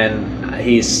 and then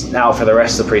he's out for the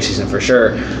rest of the preseason for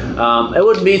sure. It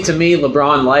would be, to me,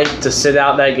 LeBron-like to sit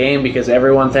out that game because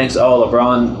everyone thinks, oh,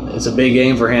 LeBron, it's a big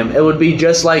game for him. It would be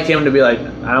just like him to be like,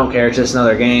 I don't care, it's just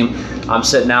another game. I'm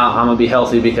sitting out, I'm going to be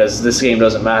healthy because this game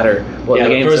doesn't matter. The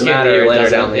games first that game of the matter year later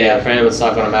doesn't- down the year. for him it's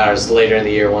not going to matter. It's later in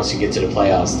the year once you get to the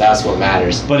playoffs. That's what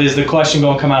matters. But is the question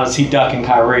going to come out, is he ducking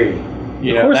Kyrie?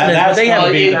 You know, Of course it is, that's but they gonna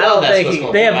have- be- I don't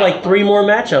think They have like 3 more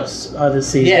matchups this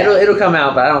season. Yeah, it'll come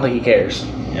out, but I don't think he cares.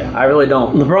 Yeah. I really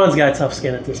don't. LeBron's got a tough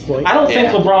skin at this point. I don't think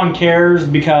LeBron cares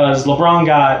because LeBron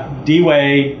got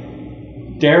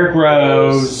D-Wade, Derrick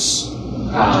Rose,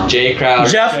 Jay Crowder.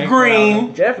 Jeff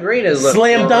Green, Jeff Green is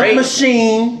slam dunk great,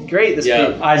 machine. great this Yeah.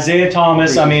 week. Isaiah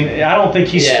Thomas. I mean, I don't think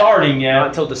he's starting Not yet.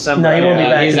 until December. No, he won't be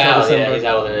back He's until out. December. Yeah, he's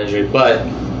out with an injury. But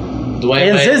Dwayne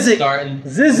And Wade's Zizic. starting.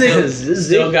 Zizic.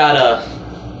 Still got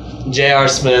a J.R.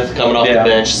 Smith coming off the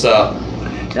bench. So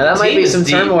Now that might Team be is some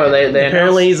deep, turmoil. They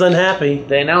Apparently he's unhappy.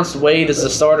 They announced Wade as the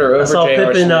starter over saw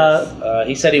J.R. Pippen, Smith.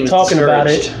 He said he was talking about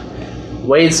discouraged.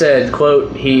 Wade said,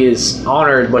 quote, he is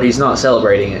honored, but he's not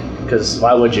celebrating it. Because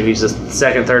why would you? He's the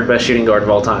second, third best shooting guard of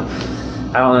all time.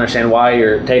 I don't understand why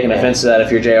you're taking offense to that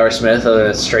if you're J.R. Smith, other than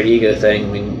it's a straight ego thing. I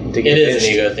mean, to get it is benched,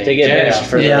 an ego thing. To get J.R. benched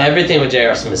for Yeah. that. everything with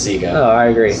J.R. Smith's ego. Oh, I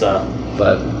agree. So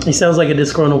But He sounds like a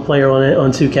disgruntled player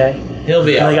on 2K. he'll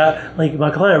be out. Like my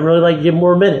client really like to give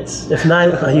more minutes. If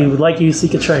not, he would like you to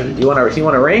seek a trade. you want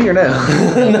a ring or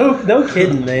no? no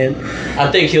kidding, man. I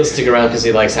think he'll stick around because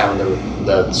he likes having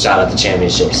the shot at the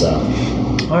championship. So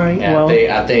All right, yeah, well,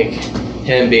 I think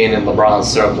him being in LeBron's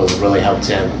circle has really helped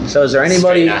him. So is there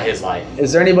anybody? straighten out his life?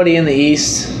 Is there anybody in the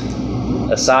East,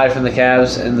 aside from the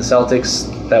Cavs and the Celtics,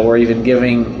 that we're even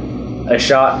giving a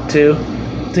shot to?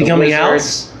 The coming out?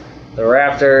 Wizards, the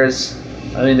Raptors.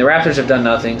 I mean, the Raptors have done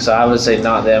nothing, so I would say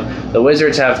not them. The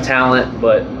Wizards have talent,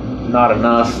 but not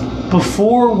enough.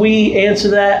 before we answer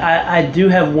that, I do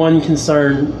have one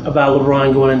concern about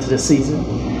LeBron going into the season.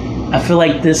 I feel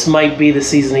like this might be the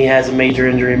season he has a major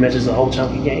injury and misses a whole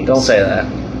chunk of games. Don't say that.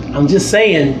 I'm just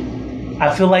saying.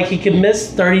 I feel like he could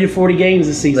miss 30 to 40 games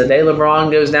this The season. day LeBron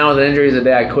goes down with an injury is the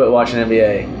day I quit watching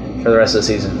NBA for the rest of the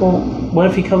season. Well, what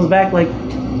if he comes back like 2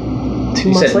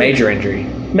 You months said later? major injury.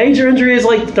 Major injury is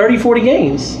like 30, 40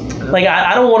 games. Like,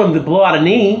 I don't want him to blow out a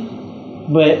knee,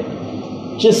 but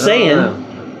just saying,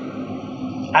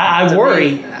 I To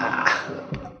worry. me,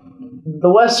 The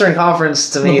Western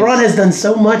Conference, to me, LeBron has done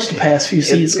so much the past few it's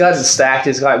seasons. gotten stacked.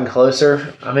 It's gotten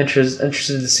closer. I'm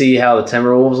interested to see how the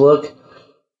Timberwolves look.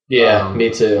 Yeah,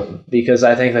 me too. Because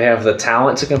I think they have the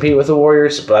talent to compete with the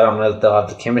Warriors, but I don't know that they'll have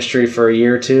the chemistry for a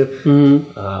year or two.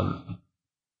 Mm-hmm.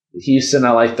 Houston,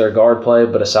 I like their guard play,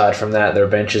 but aside from that, their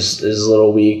bench is a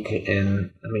little weak.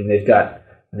 And, I mean, they've got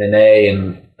Nene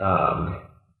and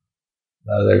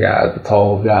the other guy, the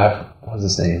tall guy. What's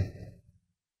his name?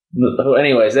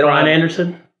 Anyways, they don't Ryan have,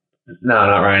 Anderson? No,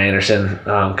 not Ryan Anderson.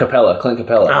 Capella, Clint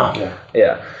Capella. Oh.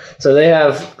 Yeah. So they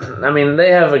have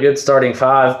a good starting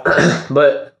five,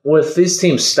 but with these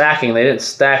teams stacking, they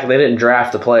didn't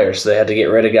draft the players, so they had to get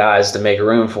rid of guys to make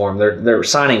room for them. They're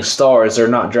signing stars. They're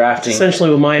not drafting. Essentially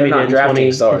what Miami They're not did in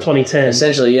drafting stars. 2010.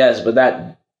 Essentially, yes, but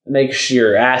that makes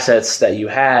your assets that you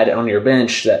had on your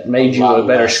bench that made you a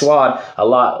better squad a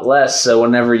lot less. So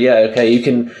whenever,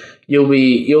 you'll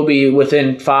be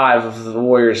within 5 of the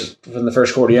Warriors from the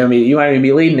first quarter. You might even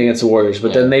be leading against the Warriors,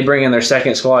 but then they bring in their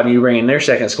second squad, and you bring in their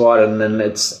second squad, and then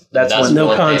that's when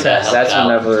no contest. That's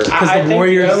whenever. I think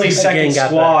Warriors the only again second got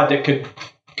squad that could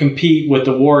compete with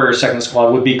the Warriors' second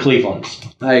squad would be Cleveland's.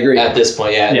 I agree. At this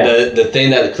point, yeah. The thing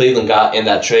that Cleveland got in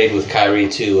that trade with Kyrie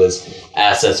too was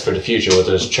assets for the future with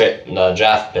those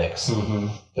draft picks.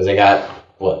 Because they got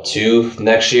 2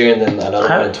 next year, and then another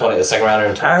one in the second rounder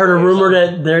in 20. I heard a rumor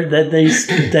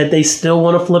that they still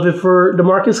want to flip it for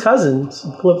DeMarcus Cousins.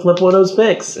 Flip one of those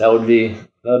picks. That'd be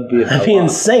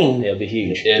insane. Yeah, it'd be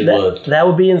huge. That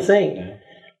would be insane.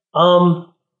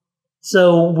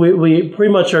 So we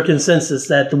pretty much are consensus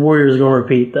that the Warriors are going to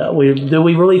repeat, though. Do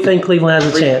we really think Cleveland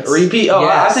has a chance? Repeat? Oh,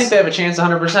 Yes. I think they have a chance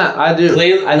 100%. I do.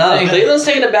 Cleveland's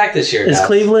taking it back this year, Is guys.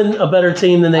 Cleveland a better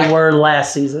team than they were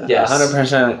last season? Yes.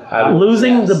 100%.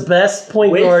 Losing the best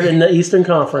point guard in the Eastern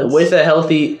Conference. With a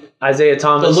healthy Isaiah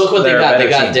Thomas. But look what they they're a got. better They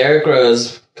got team. Derrick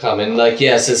Rose coming.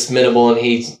 Yes, it's minimal, and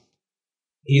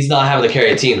he's not having to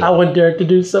carry a team. I want Derek to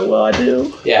do so well. I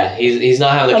do. Yeah, he's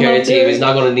not having to I'm carry a not team. Derrick. He's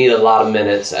not going to need a lot of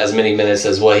minutes, as many minutes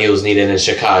as what he was needing in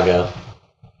Chicago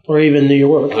Or even New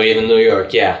York. or even New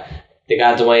York. Yeah, they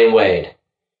got Dwayne Wade.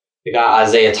 They got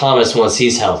Isaiah Thomas once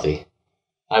he's healthy.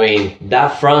 I mean,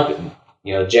 that front,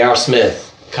 J.R.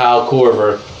 Smith, Kyle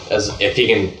Korver, as if he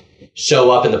can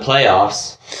show up in the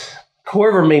playoffs.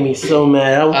 Korver made me so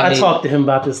mad. I talked to him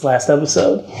about this last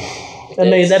episode.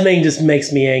 That man just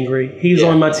makes me angry. He was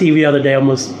on my TV the other day,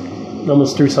 almost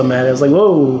threw something at it. I was like,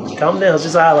 whoa, calm down. It's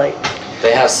just a highlight.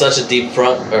 They have such a deep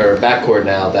front or backcourt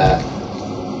now that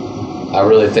I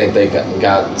really think they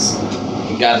got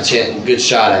a good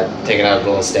shot at taking out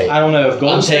Golden State. I don't know if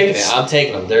Golden State. I'm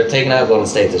taking them. They're taking out Golden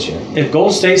State this year. If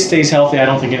Golden State stays healthy, I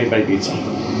don't think anybody beats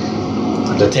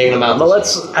them. They're taking them out.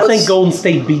 I think Golden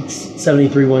State beats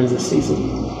 73 wins this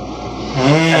season.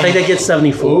 I think they get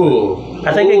 74. Ooh.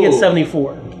 I think they get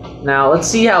 74. Now let's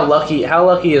see how lucky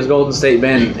has Golden State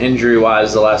been injury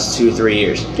wise the last 2-3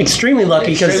 years. Extremely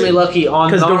lucky because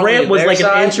Durant was like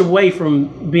an inch away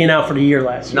from being out for the year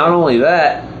last year. Not only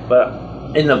that,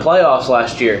 but in the playoffs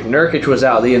last year, Nurkic was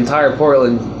out the entire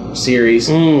Portland series.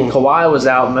 Kawhi was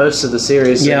out most of the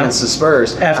series against the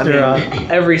Spurs.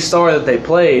 Every star that they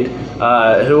played,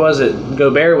 who was it?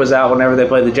 Gobert was out whenever they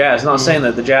played the Jazz. Not saying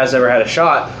that the Jazz ever had a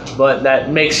shot, but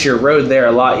that makes your road there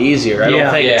a lot easier. I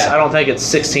don't think it's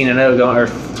 16-0 going or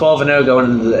 12-0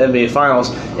 going into the NBA Finals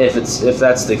if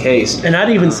that's the case. And I'd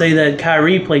even say that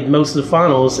Kyrie played most of the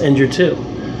finals injured too.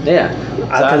 Yeah,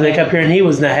 because they kept hearing he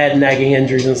had nagging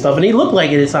injuries and stuff, and he looked like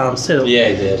it at times too. Yeah,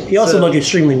 he did. He also looked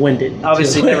extremely winded.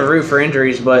 Obviously, never root for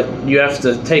injuries, but you have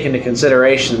to take into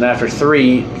consideration that after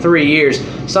three years,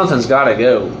 something's got to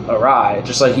go awry.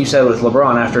 Just like you said with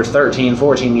LeBron, after 13,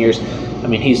 14 years, I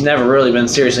mean, he's never really been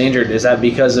seriously injured. Is that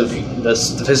because of the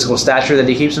physical stature that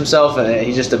he keeps himself? And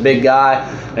he's just a big guy.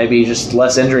 Maybe he's just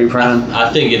less injury prone.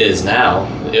 I think it is now.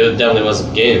 It definitely wasn't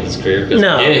the beginning of his career. Because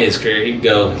at the beginning of his career, he'd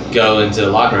go into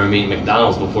the locker room, eat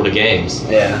McDonald's before the games.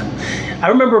 Yeah. I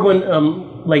remember when,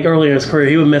 earlier in his career,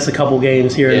 he would miss a couple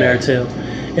games here and there too.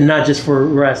 And not just for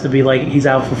rest, to be like he's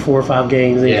out for 4 or 5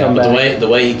 games and he come back. The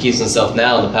way he keeps himself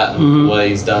now, what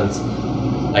he's done.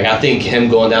 Like, I think him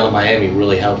going down to Miami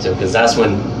really helped him because that's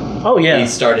when he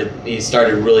started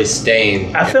really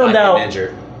staying. I found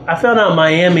out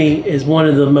Miami is one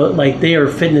of the most, they are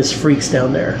fitness freaks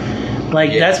down there.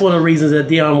 That's one of the reasons that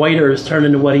Dion Waiter has turned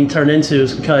into what he turned into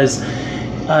is because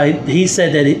he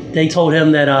said that they told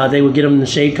him that they would get him in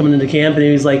shape coming into camp, and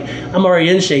he was like, I'm already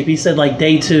in shape. He said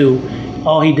day 2,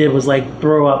 all he did was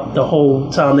throw up the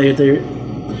whole time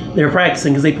they're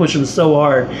practicing because they push them so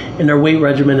hard and their weight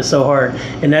regimen is so hard.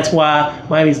 And that's why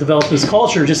Miami's developed this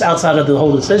culture just outside of the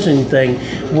whole decision thing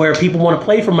where people want to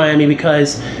play for Miami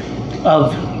because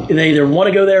of They either want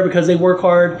to go there because they work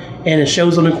hard and it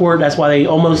shows on the court. That's why they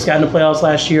almost got in the playoffs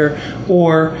last year.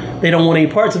 Or they don't want any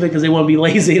parts of it because they want to be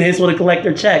lazy and they just want to collect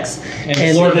their checks.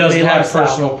 And Florida doesn't have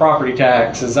personal property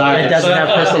taxes either. It doesn't have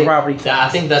personal property tax. I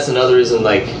think that's another reason,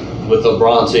 like, with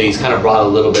LeBron, too, he's kind of brought a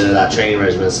little bit of that training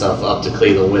regimen stuff up to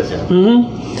Cleveland with him.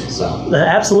 Mm-hmm. So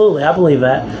absolutely. I believe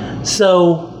that.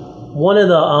 So one of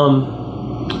the,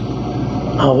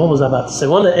 what was I about to say?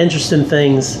 One of the interesting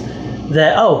things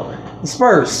that, the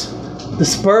Spurs. The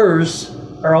Spurs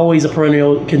are always a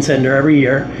perennial contender every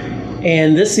year.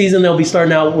 And this season they'll be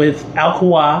starting out without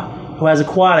Kawhi, who has a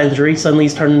quad injury. Suddenly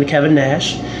he's turned into Kevin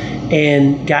Nash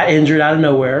and got injured out of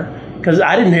nowhere. Because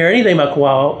I didn't hear anything about Kawhi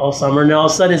all summer. And all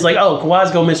of a sudden it's like,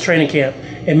 Kawhi's going to miss training camp.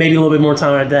 And maybe a little bit more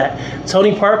time like that.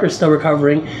 Tony Parker's still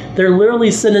recovering. They're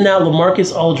literally sending out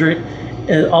LaMarcus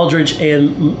Aldridge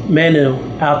and Manu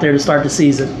out there to start the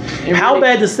season. How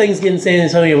bad does things get in San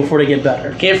Antonio before they get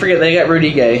better? Can't forget they got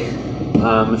Rudy Gay.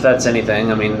 If that's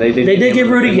anything, I mean they did get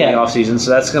Rudy Gay in the offseason, so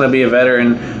that's going to be a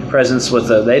veteran presence.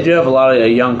 They do have a lot of a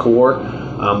young core,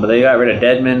 but they got rid of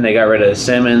Dedmon, they got rid of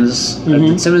Simmons.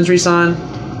 Did Simmons resign?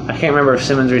 I can't remember if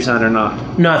Simmons resigned or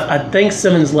not. No, I think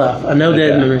Simmons left. I know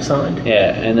Dedmon resigned.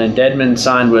 Yeah, and then Dedmon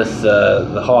signed with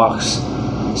the Hawks.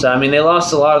 So, I mean, they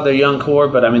lost a lot of their young core,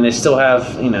 but, I mean, they still have,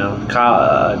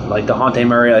 Kyle, like DeJounte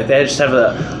Murray. Like, they just have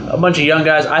a bunch of young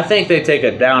guys. I think they take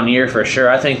a down year for sure.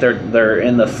 I think they're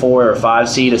in the 4 or 5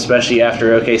 seed, especially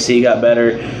after OKC got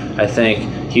better. I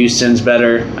think Houston's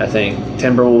better. I think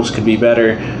Timberwolves could be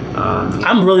better.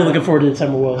 I'm really looking forward to the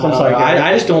Timberwolves. I'm sorry,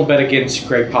 I just don't bet against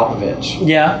Greg Popovich.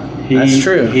 Yeah. That's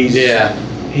true.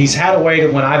 He's had a way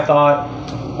to when I thought,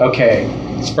 okay,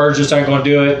 Spurs just aren't going to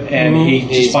do it, and he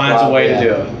just finds a way to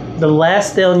do it. The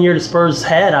last down year the Spurs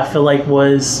had, I feel like,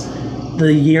 was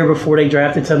the year before they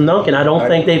drafted Tim Duncan. I don't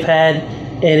think they've had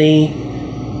any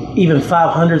even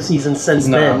 500 seasons since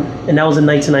then, and that was in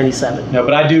 1997. No,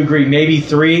 but I do agree. Maybe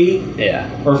 3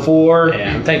 or 4.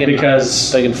 Yeah, I'm thinking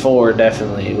 4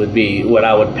 definitely would be what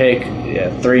I would pick.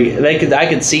 Yeah, 3. I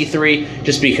could see 3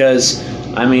 just because,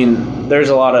 I mean,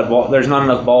 there's not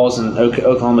enough balls in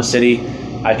Oklahoma City.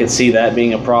 I could see that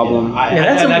being a problem. I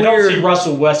don't see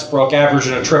Russell Westbrook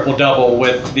averaging a triple-double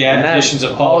with the additions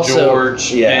of Paul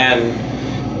George and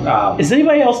is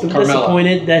anybody else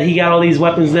disappointed that he got all these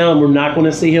weapons now and we're not going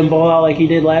to see him ball out like he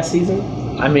did last season?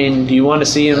 I mean, do you want to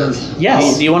see him?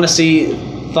 Yes. Do you want to see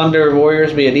Thunder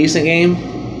Warriors be a decent game?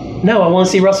 No, I want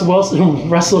to see Russell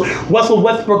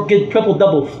Westbrook get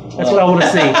triple-double. That's what I want to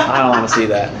see. I don't want to see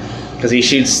that because he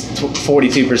shoots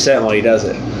 42% while he does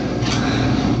it.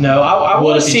 No, I what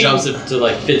want if to he see. jumps it to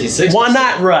like 56%? Why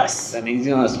not Russ? I mean, he's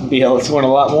going to be able to score a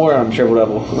lot more on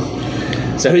triple-double.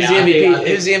 So who's the MVP?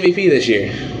 Who's the MVP this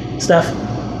year? Steph.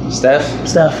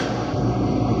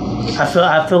 I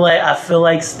feel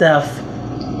like Steph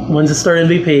wins the third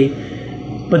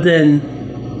MVP, but then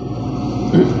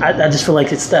I just feel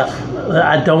like it's Steph.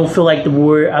 I don't feel like the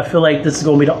Warriors. I feel like this is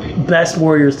going to be the best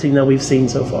Warriors team that we've seen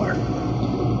so far.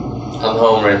 I'm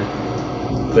homering,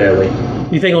 clearly.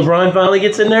 You think LeBron finally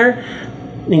gets in there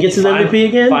and gets his MVP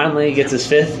again? Finally gets his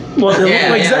 5th? Well,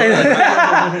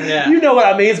 You know what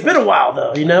I mean. It's been a while,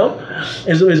 though,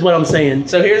 is what I'm saying.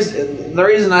 So here's the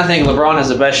reason I think LeBron has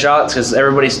the best shots because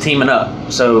everybody's teaming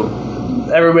up. So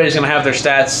everybody's going to have their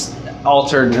stats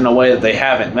altered in a way that they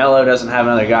haven't. Melo doesn't have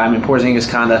another guy. I mean, Porzingis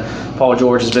kind of. Paul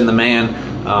George has been the man.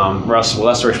 Russell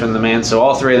Westbrook's been the man. So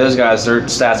all 3 of those guys, their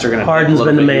stats are going to be a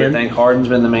little bit. I think Harden's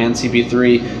been the man.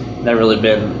 CP3, never really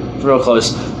been real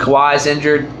close. Kawhi's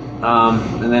injured.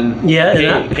 And then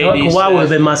Kawhi would have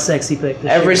been my sexy pick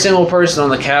this every year. Single person on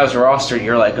the Cavs roster,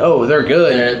 you're like, oh, they're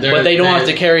good, but they don't have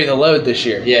to carry the load this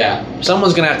year. Yeah,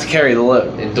 someone's gonna have to carry the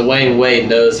load. And Dwayne Wade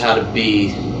knows how to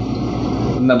be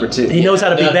number 2. He knows how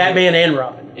to be Batman and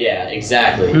Robin. Yeah,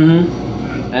 exactly.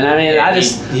 Mm-hmm. And I mean, I think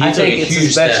it's a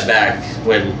huge step back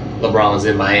when LeBron was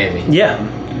in Miami. Yeah,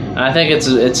 I think it's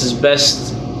his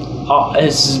best.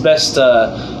 It's his best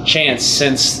chance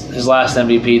since his last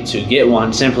MVP to get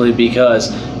one, simply because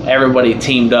everybody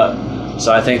teamed up.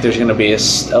 So I think there's going to be a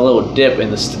little dip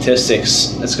in the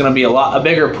statistics. It's going to be a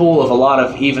bigger pool of a lot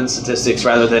of even statistics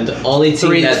rather than the only team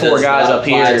 3 to 4 guys up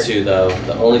here.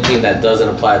 The only team that doesn't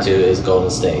apply to is Golden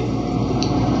State.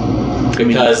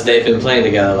 Because they've been playing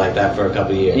together like that for a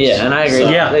couple of years. Yeah, and I agree.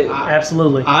 So,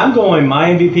 absolutely. I'm going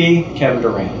my MVP, Kevin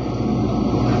Durant.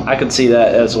 I could see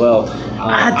that as well.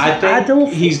 I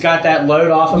think he's got that load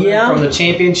off of him from the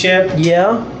championship.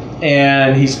 Yeah.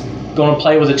 And he's going to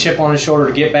play with a chip on his shoulder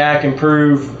to get back and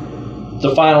prove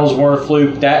the finals were a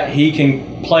fluke, that he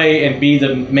can play and be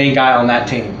the main guy on that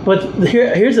team. But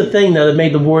here's the thing, though, that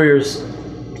made the Warriors,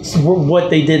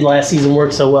 what they did last season,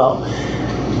 work so well.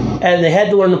 And they had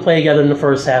to learn to play together in the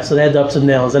first half, so they had the ups and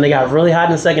downs. And they got really hot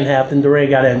in the second half, then Durant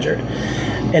got injured.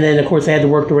 And then, of course, they had to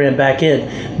work Durant back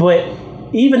in. But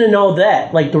even in all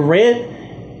that, like Durant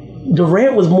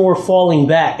was more falling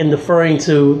back and deferring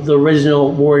to the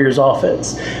original Warriors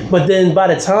offense. But then by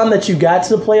the time that you got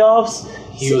to the playoffs,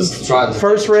 He was trying to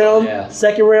first round,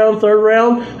 second round, third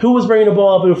round, who was bringing the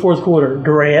ball up in the fourth quarter?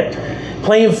 Durant,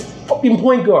 playing fucking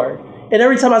point guard. And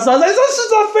every time I saw it, I was like, this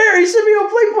is not fair. He should be able to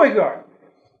play point guard.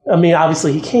 I mean,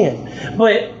 obviously he can.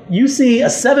 But you see a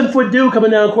 7-foot dude coming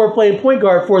down court playing point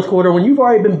guard fourth quarter when you've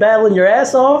already been battling your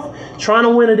ass off, trying to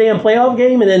win a damn playoff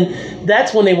game, and then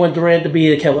that's when they want Durant to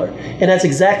be a killer. And that's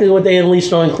exactly what they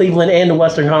unleashed on Cleveland and the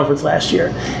Western Conference last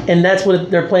year. And that's what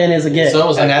their plan is again. So it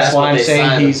was like, And that's why I'm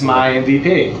saying he's my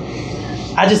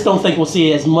MVP. I just don't think we'll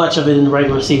see as much of it in the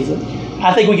regular season.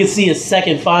 I think we could see his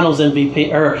second Finals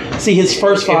MVP, or see his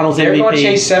first Finals They're MVP. going to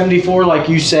chase 74 like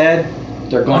you said.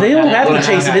 They're going They don't have to gonna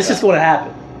chase it. It's just going to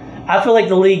happen. I feel like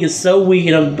the league is so weak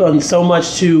and done so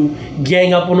much to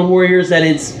gang up on the Warriors that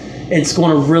it's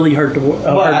going to really hurt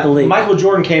the league. Michael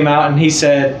Jordan came out and he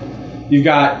said, "You've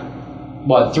got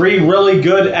 3 really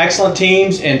good, excellent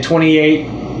teams and 28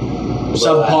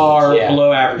 subpar,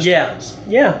 below average teams."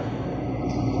 Yeah,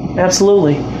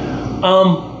 absolutely.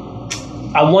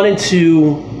 I wanted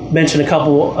to mention a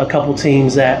couple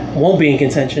teams that won't be in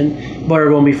contention, but are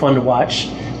going to be fun to watch,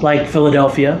 like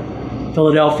Philadelphia.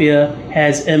 Philadelphia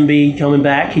has Embiid coming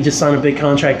back. He just signed a big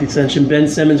contract extension. Ben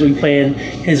Simmons will be playing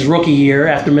his rookie year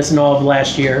after missing all of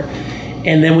last year.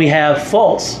 And then we have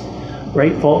Fultz,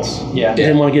 right? Fultz? Yeah.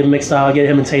 Didn't want to get him mixed up. I get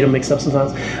him and Tatum mixed up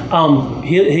sometimes.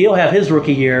 He'll have his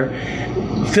rookie year.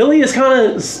 Philly is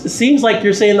kind of, seems like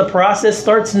you're saying the process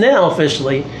starts now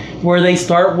officially, where they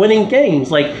start winning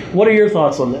games. Like, what are your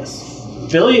thoughts on this?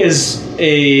 Philly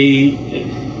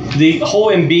the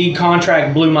whole Embiid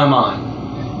contract blew my mind.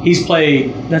 He's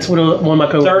played That's what one of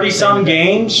my coaches 30-some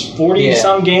games,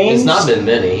 40-some games. It's not been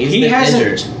many. He hasn't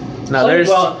injured.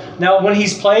 Now, when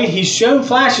he's played, he's shown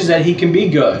flashes that he can be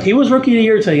good. He was rookie of the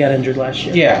year until he got injured last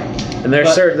year. Yeah. And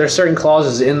there's certain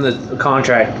clauses in the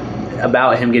contract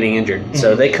about him getting injured.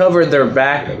 So they covered their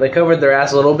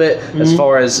ass a little bit as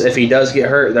far as if he does get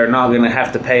hurt, they're not going to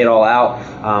have to pay it all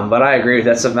out. But I agree with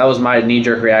that. That was my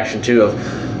knee-jerk reaction too of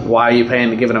why are you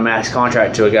giving a max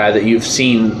contract to a guy that you've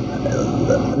seen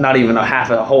not even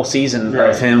a whole season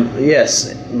of him?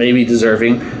 Yes, maybe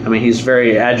deserving. I mean, he's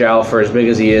very agile for as big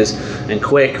as he is, and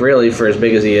quick really for as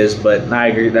big as he is. But I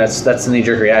agree. That's the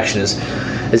knee-jerk reaction. Is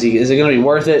it going to be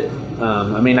worth it?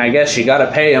 I mean, I guess you got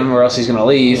to pay him or else he's going to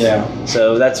leave. Yeah.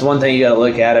 So that's one thing you got to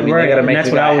look at. I mean, they got to make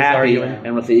the guy happy,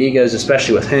 and with the egos,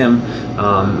 especially with him.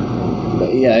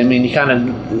 Yeah, I mean,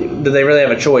 do they really have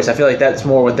a choice? I feel like that's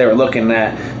more what they were looking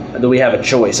at. Do we have a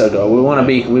choice? We want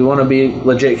to be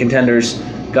legit contenders.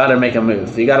 Got to make a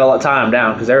move. You got to tie them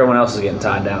down because everyone else is getting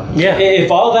tied down. Yeah.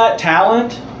 If all that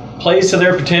talent plays to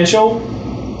their potential,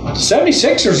 the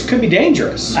 76ers could be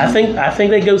dangerous. I think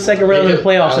they go second round in the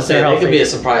playoffs if they're healthy. They could be a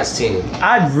surprise team.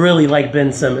 I'd really like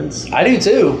Ben Simmons. I do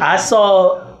too. I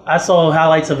saw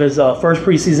highlights of his first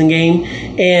preseason game,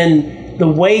 and the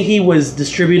way he was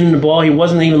distributing the ball, he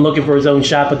wasn't even looking for his own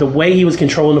shot, but the way he was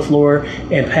controlling the floor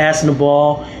and passing the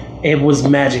ball, it was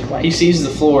magic-like. He sees the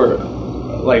floor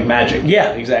like magic.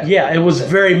 Yeah, exactly. Yeah, it was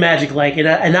very Magic-like, and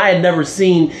I had never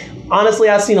seen. Honestly,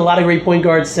 I've seen a lot of great point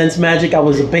guards since Magic. I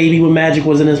was a baby when Magic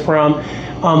was in his prime,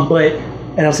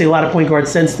 and I've seen a lot of point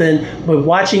guards since then. But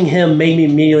watching him made me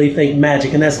immediately think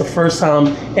Magic, and that's the first time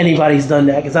anybody's done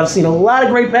that. Because I've seen a lot of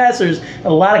great passers, a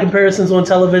lot of comparisons on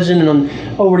television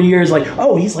and over the years, like,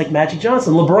 oh, he's like Magic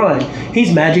Johnson. LeBron,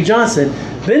 he's Magic Johnson.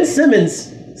 Ben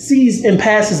Simmons sees and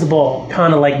passes the ball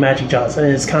kind of like Magic Johnson,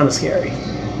 and it's kind of scary.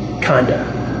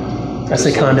 Kinda. I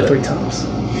say kinda 3 times.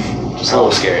 Just a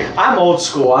little scary. I'm old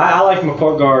school. I like my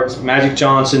point guards: Magic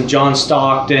Johnson, John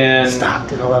Stockton. I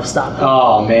love Stockton.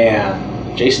 Oh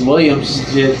man. Jason Williams.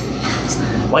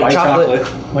 White chocolate.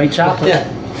 White chocolate.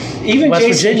 Yeah. Even West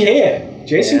Jason Virginia. Kidd.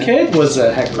 Jason Kidd was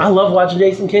a heck of a... I love watching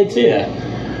Jason Kidd too.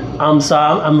 Yeah. So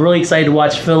I'm really excited to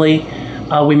watch Philly.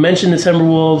 We mentioned the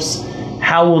Timberwolves.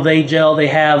 How will they gel? They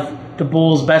have the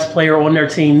Bulls' best player on their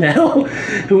team now,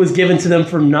 who was given to them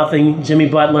for nothing, Jimmy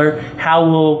Butler. How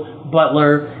will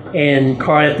Butler and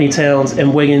Karl Anthony Towns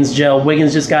and Wiggins gel?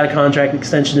 Wiggins just got a contract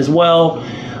extension as well.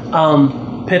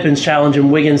 Pippen's challenging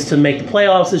Wiggins to make the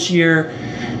playoffs this year.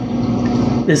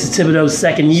 This is Thibodeau's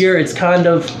second year. It's kind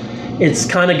of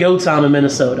go time in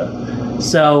Minnesota.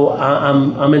 So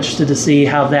I'm interested to see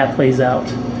how that plays out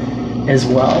as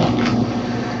well.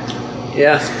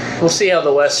 Yeah, we'll see how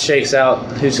the West shakes out.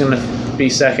 Who's going to be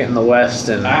second in the West?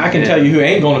 And I can tell you who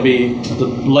ain't going to be the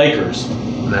Lakers.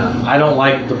 No. I don't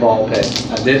like the ball pick.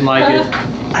 I didn't like it.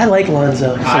 I like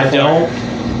Lonzo. so I far. don't.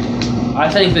 I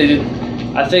think they did.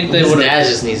 I think they His would dad have.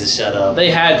 just needs to shut up.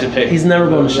 They had to pick. He's never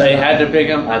going to shut They up. had to pick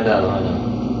him. I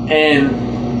know.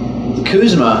 And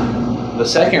Kuzma, the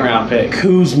second round pick,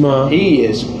 Kuzma. he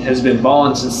has been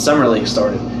balling since summer league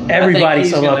started.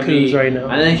 Everybody's I think talking he's about gonna Kuz right now.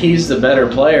 I think he's the better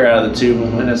player out of the two,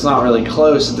 and it's not really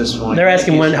close at this point. They're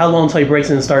asking how long until he breaks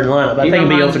in the starting lineup. I He think it'd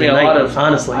be reminds open me a tonight, lot of-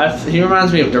 honestly. He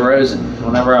reminds me of DeRozan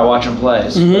whenever I watch him play.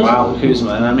 Mhm. Wow,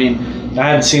 Kuzma, and I mean, I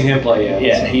haven't seen him play yet.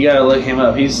 yeah, you got to look him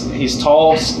up. He's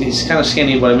tall. He's kind of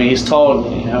skinny, but I mean, he's tall.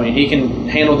 I mean, he can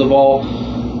handle the ball.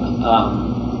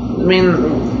 I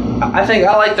mean, I think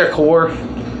I like their core,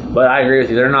 but I agree with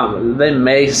you. They're not. They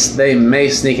may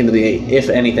sneak into the 8, if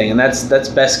anything, and that's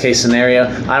best case scenario.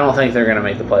 I don't think they're going to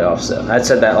make the playoffs. Though I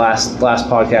said that last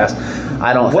podcast.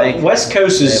 I don't think West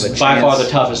Coast they is have a by far chance.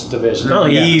 the toughest division. Oh,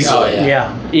 yeah. Easily. Oh, yeah.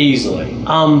 Yeah. Easily.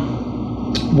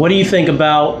 What do you think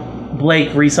about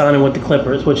Blake re-signing with the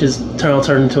Clippers, which is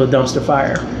turned into a dumpster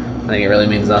fire? I think it really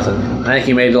means nothing. I think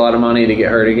he made a lot of money to get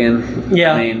hurt again.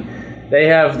 Yeah. I mean, they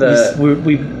have the.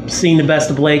 We've seen the best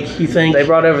of Blake, you think? They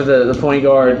brought over the point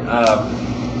guard.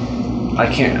 I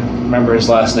can't remember his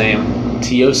last name,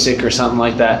 Teosic or something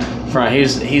like that. Front.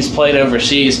 He's played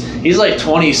overseas. He's like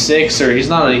 26, or he's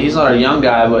not a young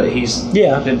guy, but he's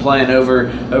been playing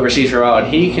overseas for a while.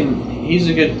 And he's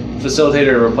a good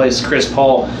facilitator to replace Chris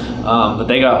Paul. But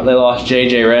they lost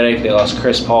J.J. Redick. They lost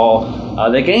Chris Paul.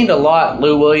 They gained a lot,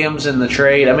 Lou Williams in the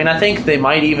trade. I mean, I think they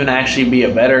might even actually be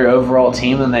a better overall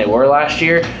team than they were last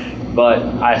year. But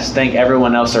I think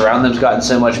everyone else around them's gotten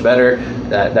so much better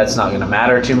that that's not going to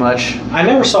matter too much. I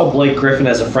never saw Blake Griffin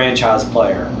as a franchise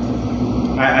player.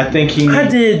 I think he. I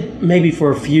did maybe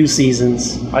for a few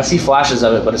seasons. I see flashes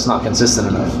of it, but it's not consistent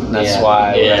enough. And that's Yeah.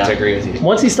 why I would Yeah. have to agree with you.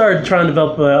 Once he started trying to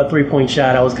develop a three-point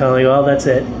shot, I was kind of like, well, that's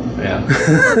it. Yeah.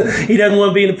 He doesn't want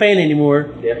to be in the paint anymore.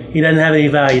 Yeah. He doesn't have any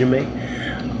value to me.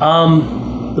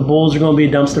 The Bulls are going to be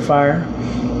a dumpster fire.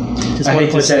 Just I want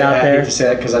hate to to put say that out I there. hate to say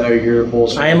that because I know you're a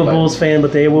Bulls fan. I am a but Bulls fan,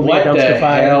 but they will be a What the dumpster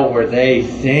fire. hell were they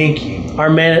thinking? Our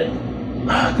man,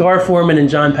 Gar Foreman and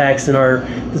John Paxson are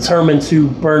determined to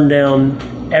burn down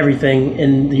everything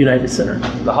in the United Center.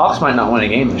 The Hawks might not win a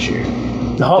game this year.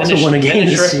 The Hawks will win a game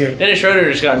this year. Dennis Schroeder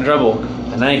just got in trouble,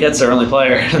 and I think that's their only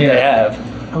player that they have.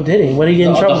 Oh, did he? What did he get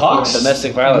in The trouble Hawks- for?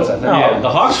 Domestic violence, I think. Oh. Yeah, the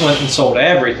Hawks went and sold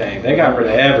everything. They got rid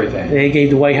of everything. They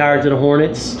gave Dwight Howard to the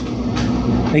Hornets.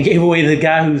 They gave away the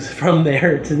guy who's from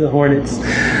there to the Hornets.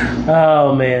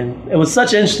 Oh, man. It was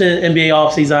such an interesting NBA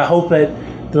offseason. I hope that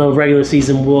the regular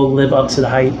season will live up to the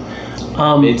hype.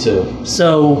 Me too.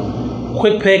 So,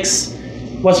 quick picks.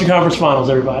 Western Conference Finals,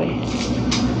 everybody.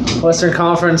 Western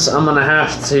Conference, I'm going to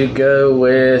have to go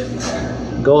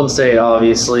with Golden State,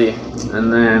 obviously.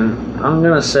 And then I'm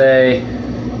going to say,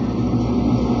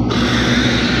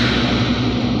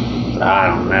 I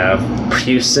don't know,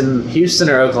 Houston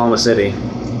or Oklahoma City.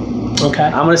 Okay.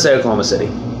 I'm going to say Oklahoma City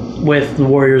With the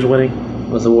Warriors winning.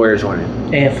 with the Warriors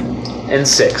winning. And And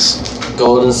 6.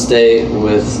 Golden State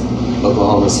with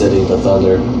Oklahoma City, the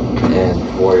Thunder,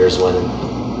 and Warriors winning.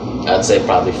 I'd say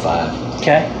probably 5.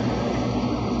 okay.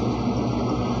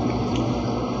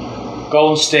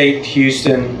 Golden State,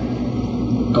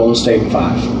 Houston, Golden State in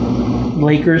 5.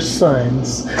 Lakers,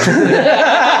 Suns.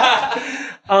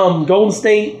 Golden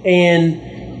State,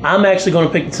 and I'm actually going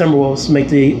to pick the Timberwolves to make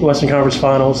the Western Conference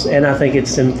Finals, and I think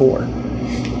it's in 4.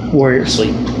 Warriors.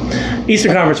 Sweet.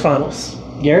 Eastern Conference Finals.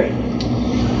 Gary?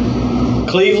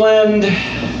 Cleveland.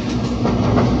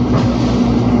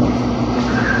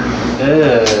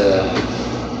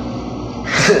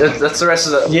 That's the rest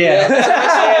of the. Yeah.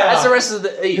 That's the rest of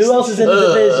the East. Who else is in the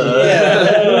division?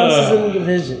 Yeah. Who else is in the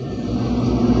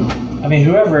division? I mean,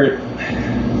 whoever.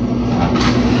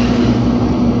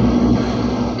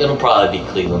 It'll probably be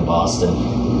Cleveland, Boston.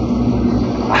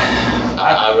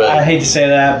 I really. I hate to say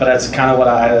that, but that's kind of what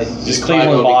I. Just Probably Cleveland,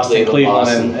 will be Boston, Cleveland,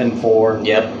 Cleveland, Boston. and 4.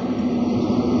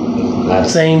 Yep.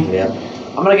 That's, Same. Yep.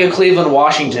 I'm gonna go Cleveland,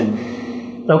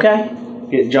 Washington. Okay.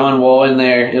 Get John Wall in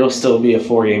there. It'll still be a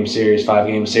 4-game series,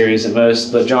 5-game series at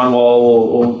most. But John Wall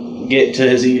will get to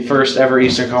his first ever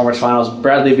Eastern Conference Finals.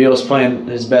 Bradley Beal's playing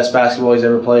his best basketball he's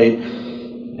ever played,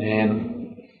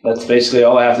 and that's basically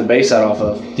all I have to base that off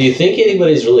of. Do you think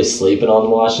anybody's really sleeping on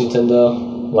Washington though?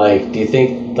 Like, do you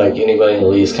think like anybody in the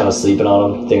league is kind of sleeping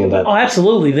on them, thinking that? Oh,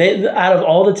 absolutely. They, out of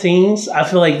all the teams, I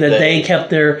feel like that they kept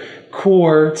their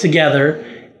core together,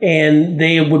 and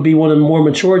they would be one of the more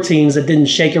mature teams that didn't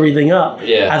shake everything up.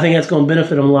 Yeah. I think that's going to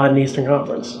benefit them a lot in the Eastern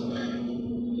Conference.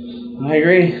 I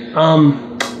agree.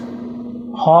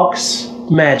 Hawks,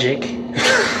 Magic.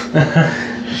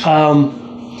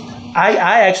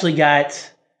 I actually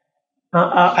got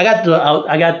I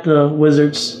got the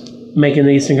Wizards making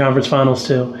the Eastern Conference Finals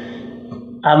too.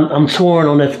 I'm torn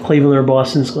on if Cleveland or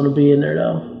Boston's going to be in there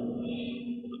though.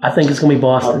 I think it's going to be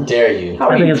How Boston. dare you?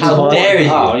 I think it's How Boston.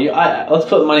 dare you? Let's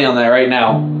put money on that right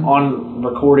now on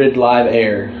recorded live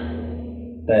air.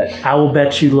 That I will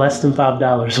bet you less than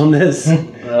 $5 on this.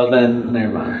 well then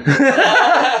never mind.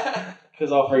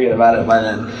 Because I'll forget about it by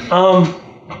then.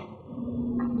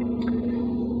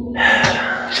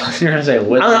 You're gonna say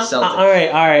Wizards Celtics. All right.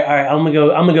 I'm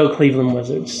gonna go Cleveland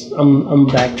Wizards. I'm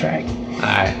backtrack. All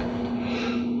right.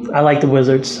 I like the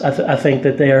Wizards. I think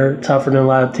that they are tougher than a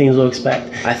lot of teams will expect.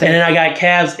 I think- and then I got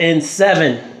Cavs in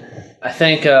 7. I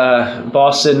think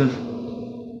Boston,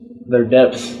 their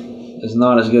depth is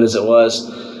not as good as it was.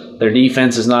 Their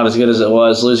defense is not as good as it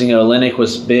was. Losing Olynyk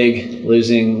was big.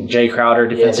 Losing Jay Crowder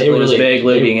defensively was big.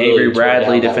 Losing Avery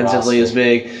Bradley defensively is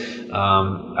big.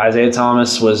 Isaiah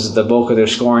Thomas was the bulk of their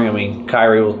scoring. I mean,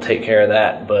 Kyrie will take care of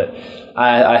that. But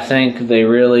I think they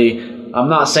really... I'm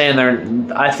not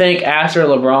saying I think after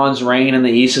LeBron's reign in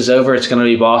the East is over, it's going to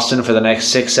be Boston for the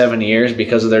next 6-7 years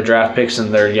because of their draft picks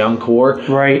and their young core.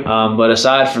 Right. But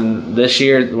aside from this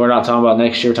year, we're not talking about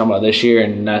next year, we're talking about this year,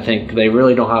 and I think they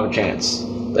really don't have a chance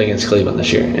against Cleveland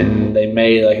this year. And they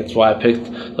may, that's why I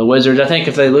picked the Wizards. I think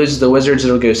if they lose the Wizards,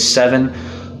 it'll go 7,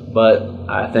 but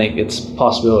I think it's a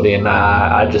possibility, and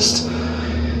I just...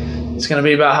 It's going to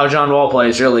be about how John Wall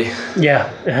plays, really.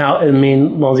 Yeah. As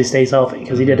long as he stays healthy,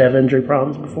 because he did have injury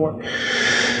problems before.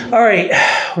 All right.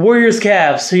 Warriors,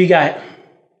 Cavs. Who you got? How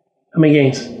many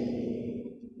games?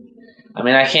 I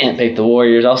mean, I can't pick the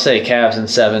Warriors. I'll say Cavs in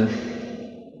 7.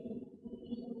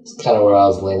 It's kind of where I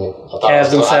was leaning. I thought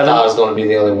Cavs in 7? I thought I was going to be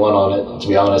the only one on it, to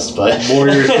be honest. But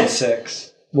Warriors in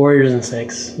 6. Warriors in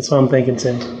 6. That's what I'm thinking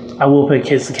too. I will pick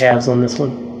the Cavs on this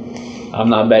one. I'm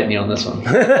not betting you on this one.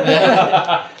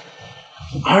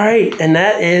 All right, and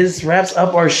that wraps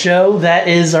up our show. That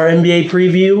is our NBA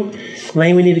preview.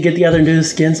 Lane, we need to get together and do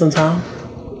this again sometime.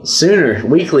 Sooner,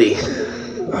 weekly. We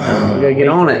gotta get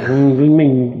on it. We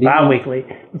mean bi-weekly.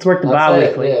 Let's work the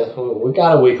bi-weekly. Yeah, we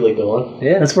got a weekly going.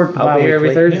 Yeah, Let's work the I'll be here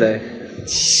every bi-weekly.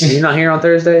 Thursday. You're not here on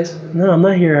Thursdays? No, I'm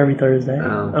not here every Thursday.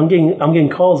 Oh. I'm getting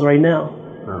calls right now.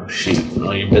 Oh shoot!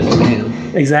 Oh, you're busy,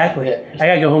 man. Exactly. Yeah. I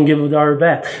gotta go home and give a daughter a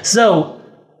bath. So,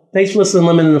 thanks for listening to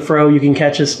Lemon in the Fro. You can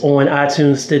catch us on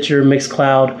iTunes, Stitcher,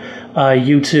 Mixcloud,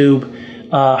 YouTube,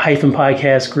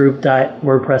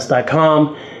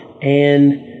 -podcastgroup.wordpress.com,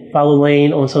 and follow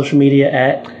Lane on social media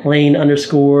at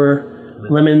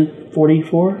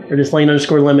Lane_Lemon44 or just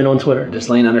Lane_Lemon on Twitter. Just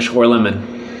Lane_Lemon.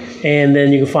 And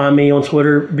then you can find me on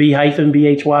Twitter,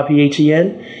 B-BHYPHEN.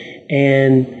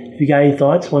 And if you got any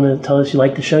thoughts, want to tell us you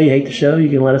like the show, you hate the show, you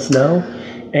can let us know.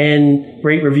 And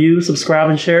rate, review, subscribe,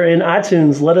 and share in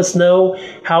iTunes. Let us know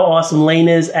how awesome Lane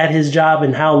is at his job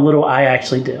and how little I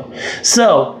actually do.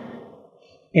 So,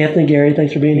 Anthony, Gary,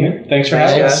 thanks for being here. Thanks for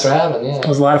having us. Thanks for having, It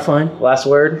was a lot of fun. Last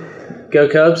word. Go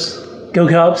Cubs. Go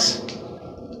Cubs.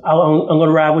 I'm going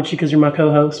to ride with you because you're my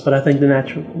co-host, but I think the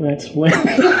Nats win.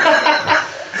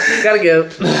 Gotta go.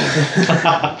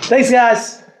 Thanks,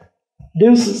 guys.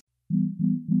 Deuces.